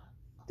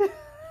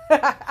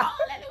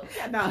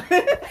 Hallelujah. No.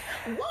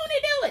 Won't he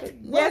do it?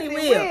 Yes, he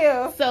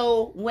will.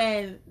 So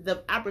when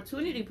the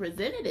opportunity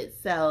presented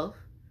itself,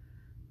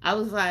 I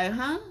was like,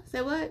 huh?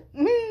 Say what?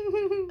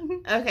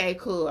 Okay,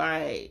 cool. All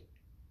right.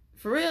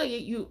 For real,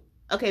 you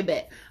okay,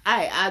 bet. All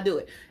right, I'll do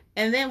it.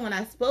 And then when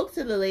I spoke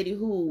to the lady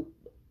who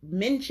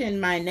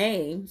mentioned my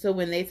name, so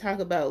when they talk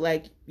about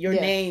like your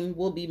name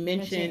will be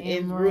mentioned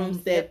in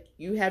rooms that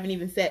you haven't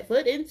even set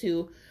foot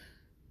into,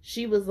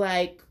 she was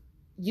like,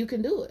 you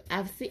can do it.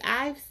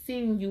 I've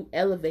seen you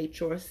elevate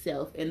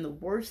yourself in the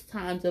worst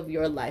times of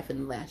your life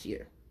in the last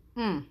year.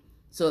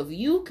 So if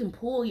you can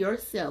pull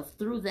yourself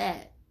through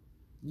that,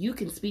 you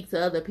can speak to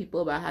other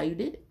people about how you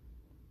did it.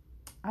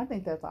 I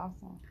think that's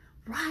awesome.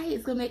 Right.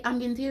 It's gonna make I'm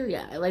getting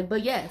teary-eyed. Like,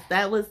 but yes,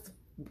 that was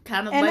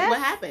kind of like what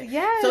happened.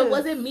 Yes. So it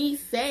wasn't me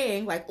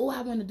saying like, oh,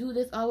 I want to do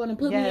this. I want to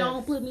put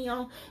me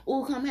on.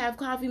 Oh, come have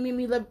coffee, meet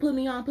me. Put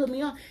me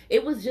on.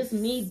 It was just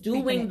me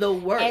doing the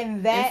work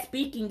and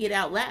speaking it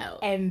out loud.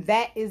 And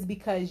that is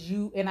because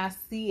you, and I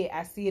see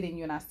it in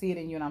you,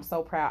 and I'm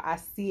so proud. I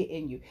see it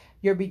in you.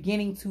 You're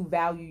beginning to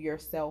value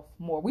yourself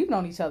more. We've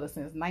known each other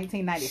since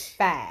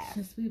 1995.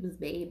 Since we was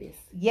babies.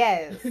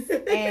 Yes.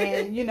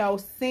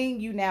 And, seeing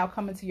you now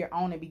come into your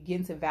own and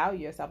begin to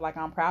value yourself, like,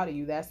 I'm proud of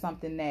you. That's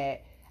something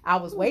that I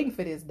was waiting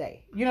for this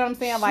day. You know what I'm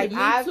saying? Like,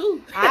 I've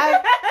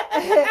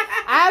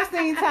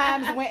seen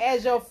times when,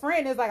 as your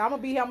friend, it's like, I'm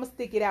gonna be here, I'm gonna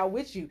stick it out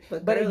with you.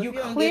 But girl, you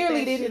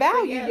clearly didn't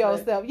value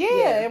yourself.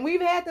 Yeah. And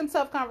we've had them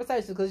tough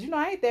conversations because,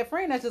 I ain't that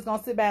friend that's just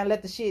gonna sit back and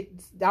let the shit,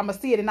 I'm gonna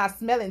see it and not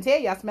smell it and tell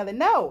you I smell it.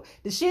 No,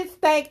 the shit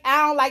stink.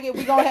 I don't like it.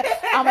 I'm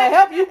gonna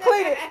help you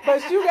clean it,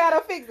 but you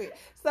gotta fix it.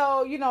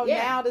 So,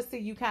 now to see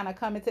you kind of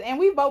come into, and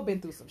we've both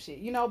been through some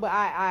shit, but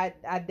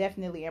I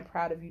definitely am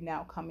proud of you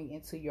now coming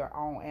into your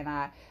own. And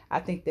I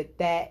think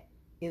that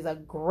is a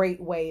great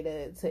way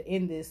to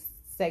end this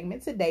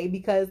segment today,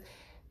 because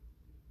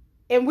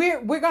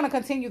we're going to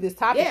continue this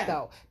topic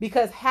though,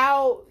 because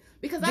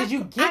did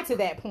you get to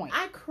that point?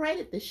 I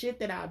credit the shit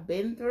that I've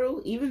been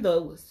through, even though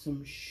it was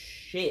some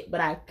shit,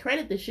 but I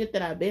credit the shit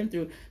that I've been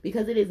through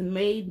because it has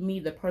made me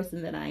the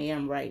person that I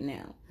am right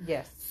now.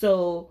 Yes.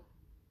 So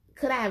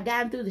could I have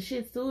gotten through the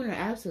shit sooner?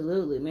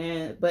 Absolutely,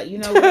 man. But you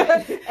know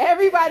what?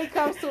 Everybody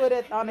comes to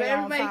it on their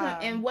own time.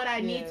 And what I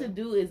need to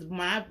do is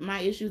my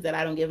issues that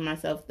I don't give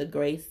myself the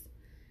grace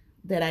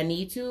that I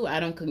need to.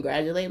 I don't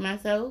congratulate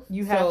myself.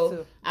 You have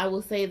to. I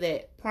will say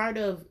that part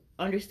of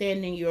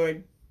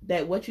understanding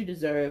that what you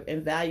deserve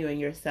and valuing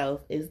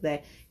yourself is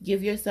that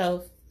give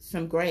yourself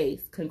some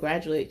grace,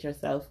 congratulate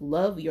yourself,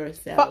 love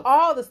yourself for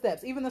all the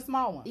steps, even the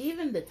small ones,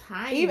 even the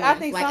tiny ones. I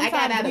think like I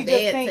got out of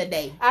bed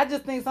today. I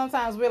just think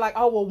sometimes we're like,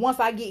 oh well, once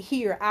I get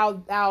here,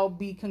 I'll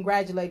be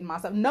congratulating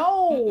myself.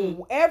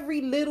 No,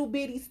 every little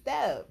bitty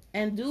step,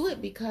 and do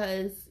it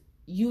because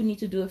you need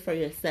to do it for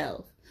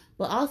yourself,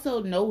 but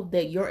also know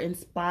that you're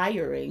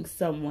inspiring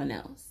someone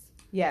else.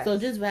 Yes. So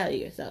just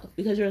value yourself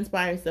because you're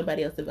inspiring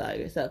somebody else to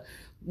value yourself.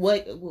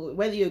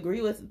 Whether you agree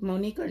with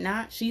Monique or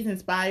not, she's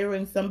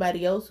inspiring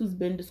somebody else who's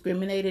been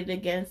discriminated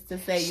against to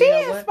say, she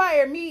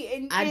inspired me,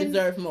 and I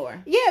deserve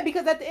more. Yeah,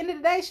 because at the end of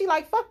the day, she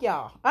like, fuck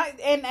y'all,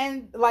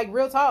 and like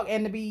real talk,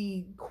 and to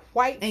be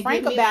quite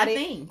frank about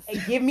it,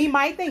 give me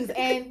my things,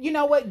 and you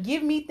know what,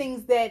 give me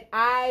things that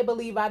I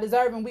believe I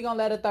deserve, and we're gonna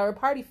let a third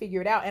party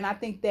figure it out. And I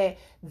think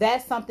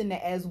that's something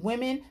that as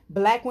women,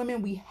 Black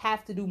women, we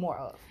have to do more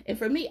of. And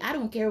for me, I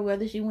don't care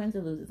whether she wins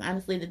or loses.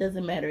 Honestly, it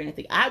doesn't matter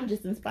anything. I'm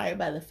just inspired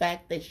by the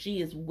fact that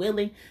she is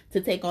willing to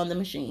take on the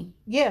machine.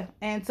 Yeah,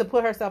 and to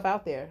put herself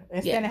out there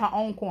and stand in her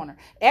own corner.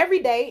 Every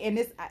day, and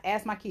this, I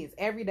ask my kids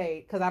every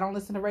day, because I don't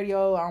listen to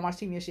radio, I don't watch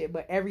TV and shit,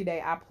 but every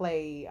day I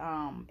play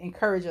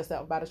Encourage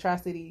Yourself by the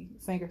Tri-City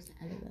Singers.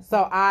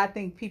 So I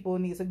think people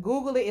need to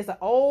Google it. It's an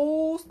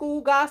old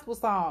school gospel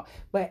song,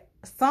 but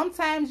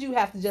sometimes you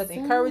have to just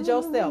encourage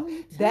yourself.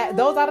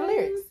 Those are the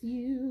lyrics.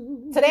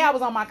 Today I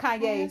was on my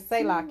Kanye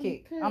Selah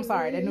kick. I'm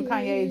sorry, that new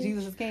Kanye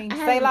Jesus is King.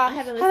 Selah.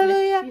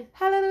 Hallelujah,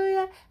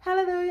 hallelujah,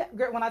 hallelujah.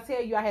 Girl, when I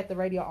tell you I had the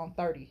radio on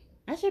 30.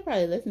 I should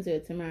probably listen to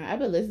it tomorrow. I've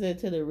been listening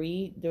to the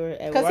read at work.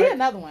 Because he's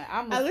another one.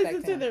 I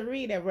listened to the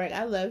read at work.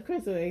 I love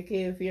Crystal and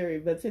Kid Fury.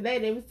 But today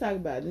they was talking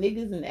about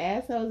niggas and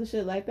assholes and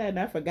shit like that. And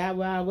I forgot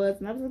where I was.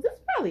 And I was like, this is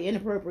probably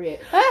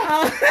inappropriate.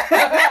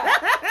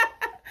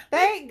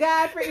 Thank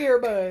God for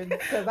earbuds.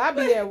 Because I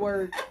be at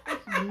work.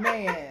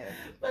 Man.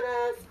 But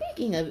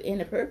speaking of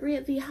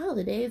inappropriate, the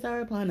holidays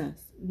are upon us.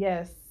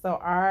 Yes. So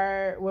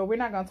we're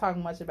not going to talk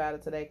much about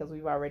it today because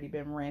we've already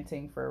been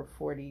ranting for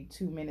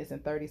 42 minutes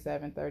and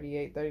 37,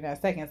 38,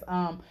 39 seconds.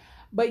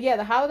 But yeah,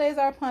 the holidays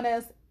are upon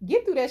us.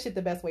 Get through that shit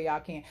the best way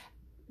y'all can.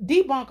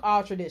 Debunk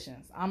all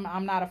traditions.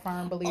 I'm not a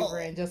firm believer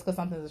in just because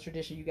something's a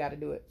tradition, you got to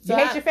do it. You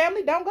hate your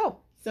family? Don't go.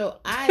 So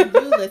I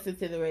do listen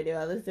to the radio.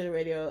 I listen to the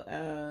radio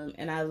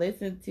and I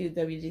listen to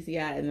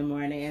WGCI in the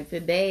morning. And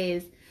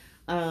today's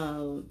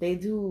they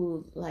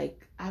do,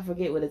 like, I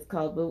forget what it's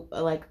called,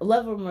 but like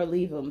love them or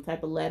leave them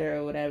type of letter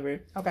or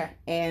whatever. Okay.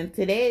 And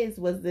today's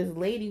was this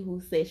lady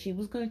who said she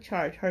was going to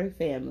charge her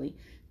family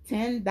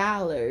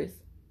 $10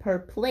 per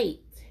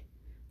plate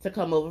to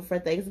come over for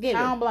Thanksgiving.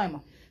 I don't blame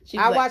her.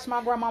 I watched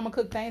my grandmama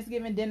cook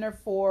Thanksgiving dinner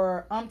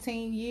for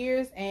umpteen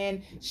years,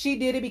 and she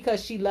did it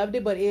because she loved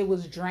it, but it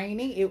was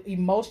draining,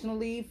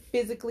 emotionally,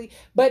 physically.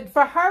 But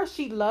for her,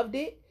 she loved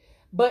it.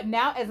 But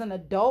now as an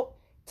adult,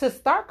 to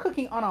start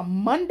cooking on a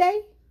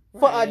Monday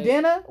for a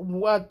dinner, a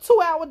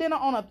 2-hour dinner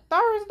on a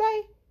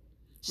Thursday,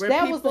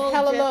 that was a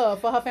hell of love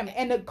for her family.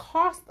 And the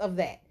cost of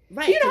that.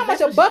 Right. You know how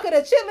much a bucket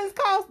of chitlins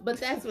costs? But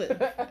that's what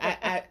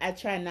I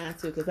try not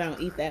to because I don't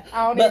eat that.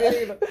 I don't eat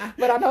it either.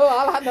 But I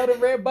know the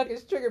red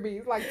buckets trigger me.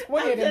 It's like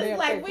 20 I'm of them. Just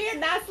like, we're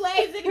not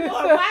slaves anymore.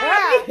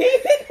 Why are we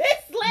eating this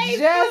slave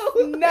Just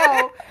food?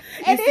 no.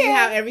 You see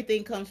how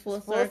everything comes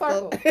full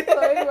circle. So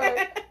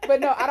anyway, but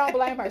no, I don't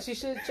blame her. She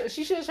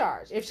should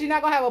charge. If she's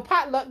not gonna have a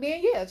potluck,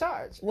 then yeah,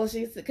 charge. Well,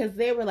 because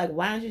they were like,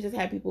 why don't you just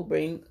have people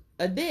bring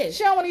a dish?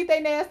 She don't want to eat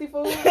their nasty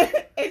food.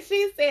 And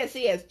she said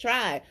she has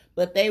tried,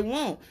 but they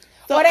won't.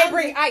 So or they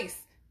bring ice.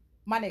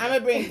 My nigga. I'm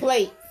gonna bring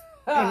plates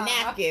and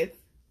napkins.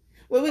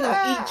 Well, we're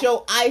gonna eat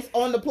your ice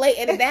on the plate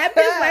and the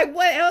napkins. Like,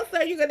 what else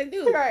are you gonna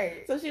do?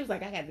 Right. So she was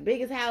like, I got the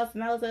biggest house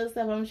and all this other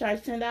stuff. I'm gonna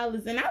charge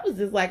 $10, and I was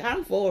just like,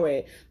 I'm for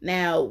it.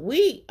 Now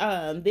we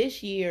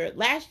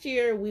last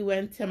year we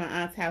went to my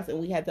aunt's house and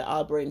we had to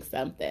all bring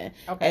something.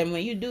 Okay. And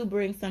when you do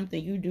bring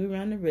something, you do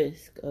run the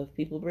risk of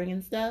people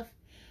bringing stuff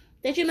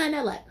that you might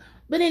not like.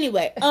 But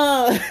anyway,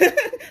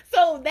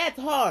 so that's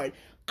hard.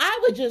 I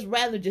would just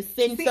rather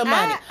send some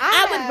money.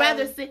 I would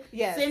rather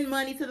send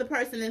money to the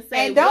person and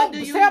say, and don't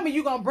tell me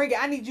you're going to bring it.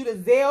 I need you to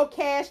Zelle,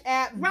 Cash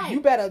App. Right. You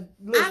better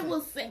listen. I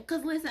will say,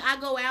 because listen, I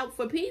go out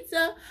for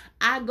pizza.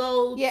 I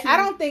go I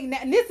don't think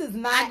that, and this is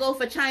not. I go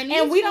for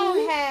Chinese and we food.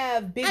 don't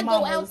have big mamas. I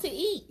go out to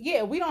eat.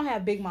 Yeah, we don't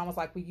have big mamas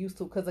like we used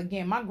to. Because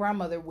again, my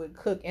grandmother would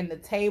cook and the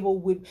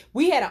table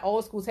we had an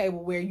old school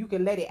table where you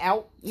could let it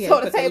out. Yeah,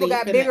 so the table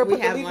got bigger,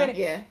 put the leaf in it.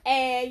 Yeah.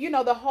 And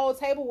the whole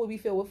table would be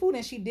filled with food,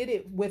 and she did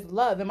it with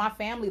love. And my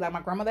family, like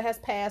my grandmother has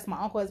passed, my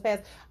uncle has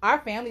passed. Our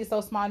family is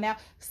so small now.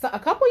 So a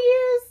couple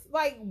years,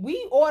 like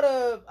we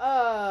order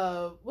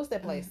what's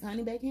that place?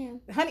 Honey Baked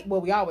Ham.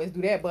 Well, we always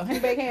do that, but Honey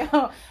Baked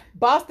Ham,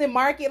 Boston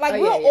Market, like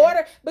we'll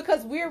order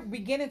because we're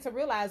beginning to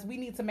realize we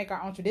need to make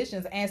our own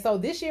traditions. And so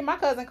this year, my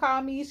cousin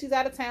called me. She's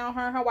out of town.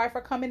 Her and her wife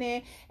are coming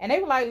in, and they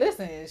were like,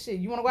 "Listen, shit,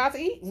 you want to go out to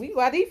eat? We can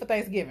go out to eat for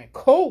Thanksgiving.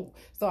 Cool."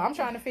 So I'm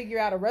trying to figure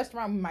out a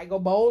restaurant. We might go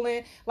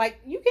bowling. Like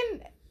you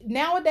can.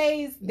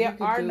 Nowadays, there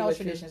are no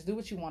traditions. Do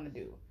what you want to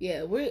do.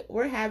 Yeah,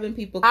 we're having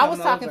people come I was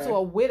talking over. to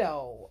a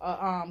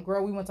widow,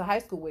 girl we went to high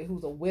school with,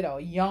 who's a widow, a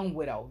young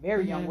widow,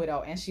 very young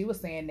widow, and she was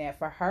saying that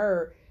for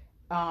her,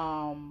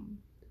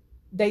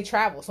 they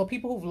travel. So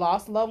people who've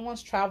lost loved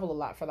ones travel a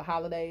lot for the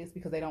holidays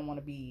because they don't want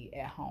to be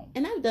at home.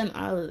 And I've done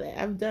all of that.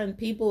 I've done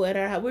people at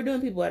our house. We're doing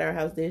people at our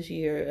house this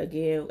year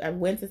again. I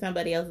went to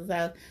somebody else's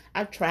house.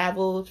 I've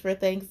traveled for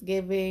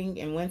Thanksgiving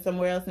and went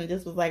somewhere else and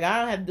just was like, I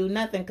don't have to do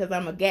nothing because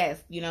I'm a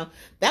guest.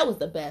 That was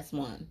the best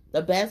one.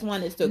 The best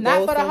one is to not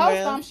go for the host,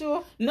 else. I'm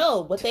sure.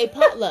 No, but they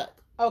potluck.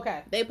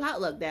 Okay. They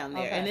potluck down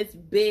there. Okay. And it's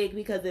big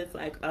because it's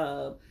like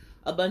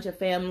a bunch of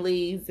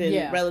families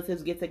and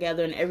relatives get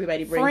together and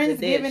everybody brings a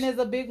dish. Friendsgiving is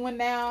a big one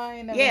now.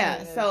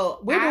 So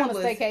we're doing a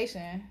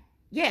staycation.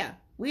 Yeah,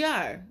 we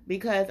are,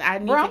 because I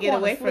need to get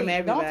away from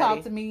everybody. Don't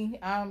talk to me. Who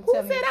said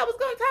I was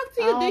going to talk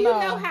to you? Do you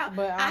know how?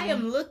 I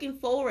am looking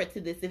forward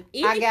to this. If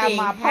anything I got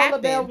my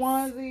polar bear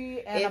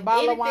onesie and a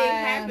bottle of wine. If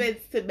anything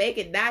happens to make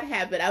it not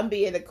happen, I'm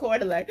be in the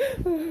corner like.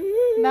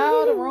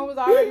 No, the room is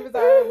already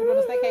reserved. We're doing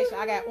a staycation.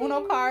 I got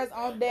Uno cards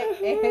on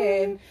deck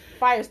and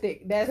Fire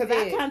Stick. That's it.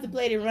 Because I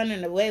contemplated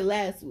running away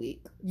last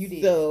week. You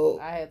did. So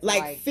I had to,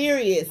 like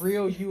serious.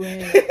 Reel you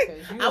in.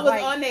 I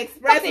was on the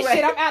expressway. This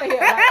shit, I'm out of here.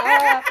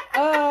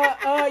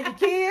 Like, you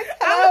kids?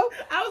 Hello?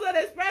 I was on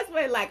the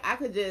expressway. Like, I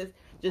could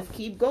just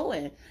keep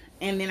going.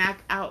 And then I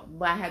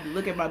had to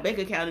look at my bank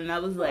account, and I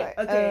was like,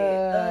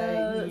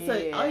 okay,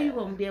 so all you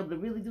won't be able to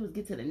really do is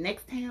get to the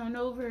next town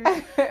over.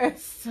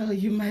 So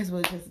you might as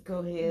well just go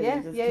ahead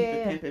and just keep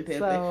it pimping.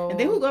 So, and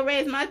then who gonna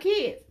raise my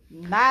kids?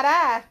 Not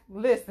I.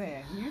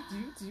 Listen, you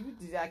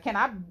can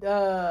I?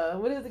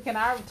 What is it? Can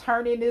I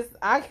turn in this?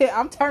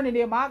 I'm turning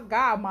in my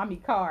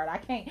godmommy card. I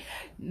can't.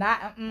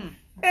 Not.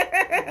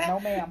 No,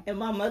 ma'am. And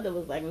my mother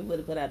was like, we would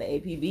have put out an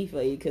APB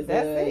for you because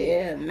that's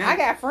it. Yeah, I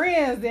got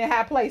friends in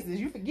high places.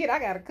 You forget, I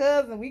got a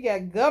cousin. We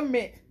got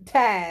government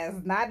ties,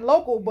 not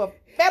local, but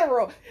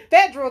federal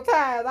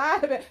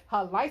ties.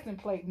 Her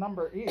license plate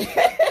number is.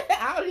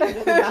 I don't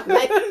even know my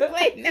license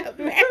plate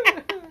number.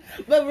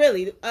 But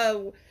really,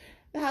 the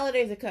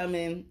holidays are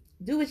coming.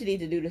 Do what you need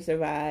to do to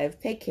survive.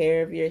 Take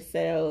care of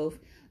yourself.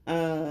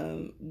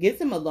 Get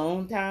some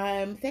alone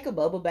time. Take a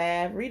bubble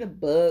bath. Read a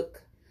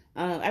book.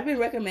 I've been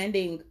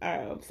recommending,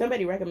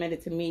 somebody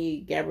recommended to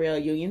me Gabrielle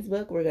Union's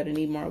book, We're Gonna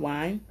Need More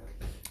Wine.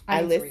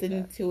 I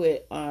listened to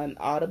it on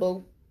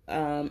Audible,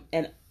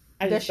 and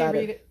I Does she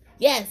read it?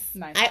 Yes.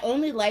 Nice. I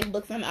only like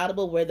books on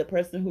Audible where the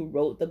person who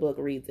wrote the book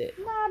reads it.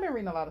 No, I've been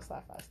reading a lot of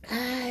sci-fi stuff.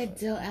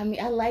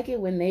 I like it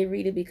when they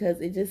read it because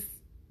it just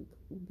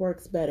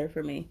works better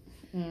for me.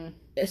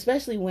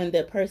 Especially when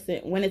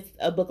it's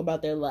a book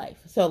about their life.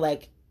 So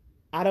like,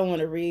 I don't want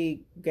to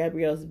read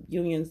Gabrielle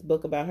Union's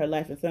book about her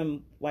life and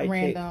some white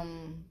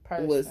random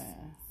person was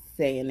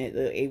saying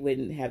it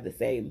wouldn't have the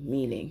same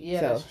meaning.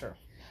 Yeah, that's true.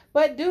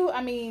 But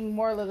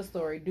moral of the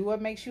story, do what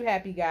makes you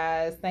happy,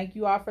 guys. Thank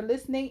you all for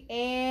listening,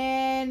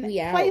 and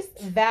place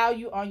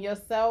value on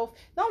yourself.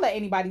 Don't let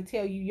anybody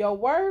tell you your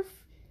worth.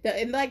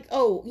 And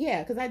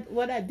because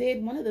one of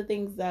the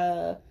things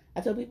I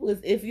tell people is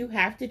if you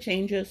have to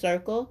change your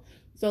circle,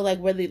 So, like,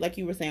 whether, like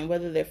you were saying,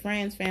 whether they're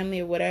friends,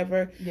 family, or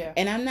whatever. Yeah.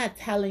 And I'm not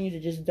telling you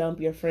to just dump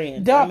your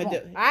friends. Dump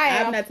them.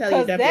 I'm not telling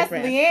you to dump your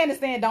friends. Leanne is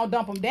saying don't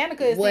dump them.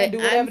 Danica is saying do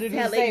whatever to do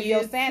to save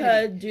your sanity. What I'm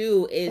telling you to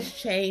do is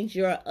change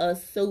your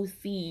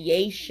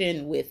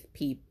association with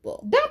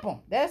people. Dump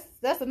them.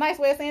 That's a nice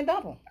way of saying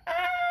dump them.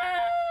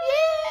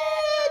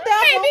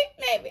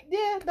 Maybe.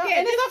 Yeah,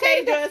 and it's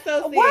okay to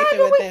association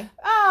with them.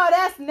 Oh,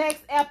 that's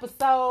next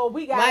episode.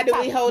 Why do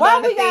we hold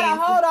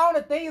on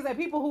to things and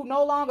people who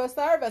no longer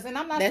serve us? And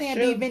I'm not saying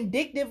true. be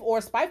vindictive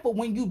or spiteful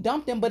when you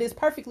dump them, but it's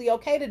perfectly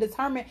okay to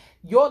determine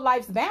your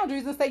life's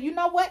boundaries and say, you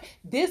know what?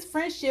 This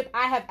friendship,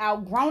 I have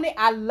outgrown it.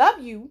 I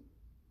love you,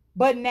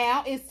 but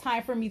now it's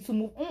time for me to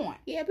move on.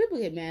 Yeah, people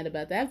get mad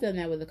about that. I've done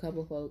that with a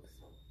couple folks.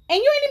 And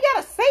you ain't even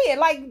gotta say it.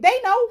 Like,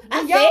 they know.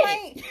 Y'all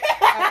ain't.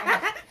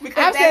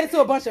 I've said it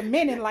to a bunch of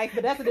men in life,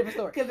 but that's a different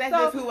story. Because that's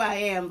just who I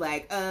am.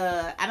 Like,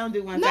 I don't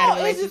do one-sided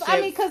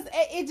relationships. Because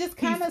it just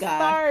kind of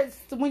starts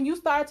when you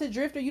start to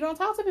drift or you don't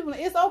talk to people.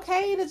 It's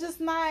okay to just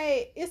not.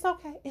 It's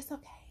okay. It's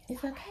okay.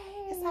 It's okay.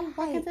 It's all right.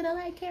 Walk into the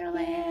light,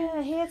 Caroline.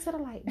 Yeah, head to the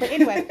light. But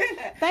anyway,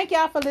 thank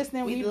y'all for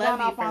listening. We've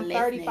gone off on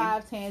listening.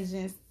 35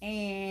 tangents,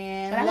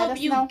 and but I hope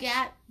you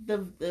got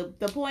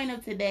the point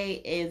of today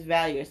is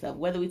value yourself.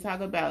 Whether we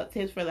talk about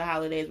tips for the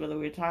holidays, whether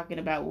we're talking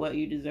about what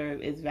you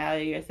deserve, is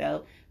value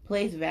yourself.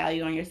 Place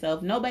value on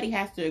yourself. Nobody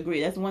has to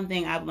agree. That's one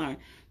thing I've learned.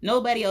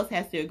 Nobody else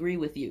has to agree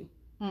with you.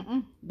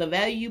 The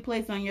value you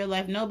place on your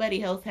life,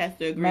 nobody else has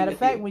to agree with you. Matter of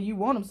fact, when you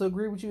want them to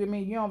agree with you, I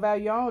mean, you don't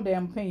value your own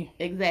damn opinion.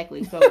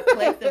 Exactly. So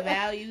place the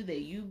value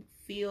that you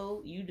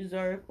feel you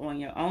deserve on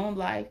your own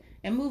life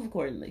and move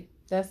accordingly.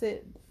 That's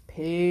it.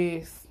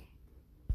 Peace.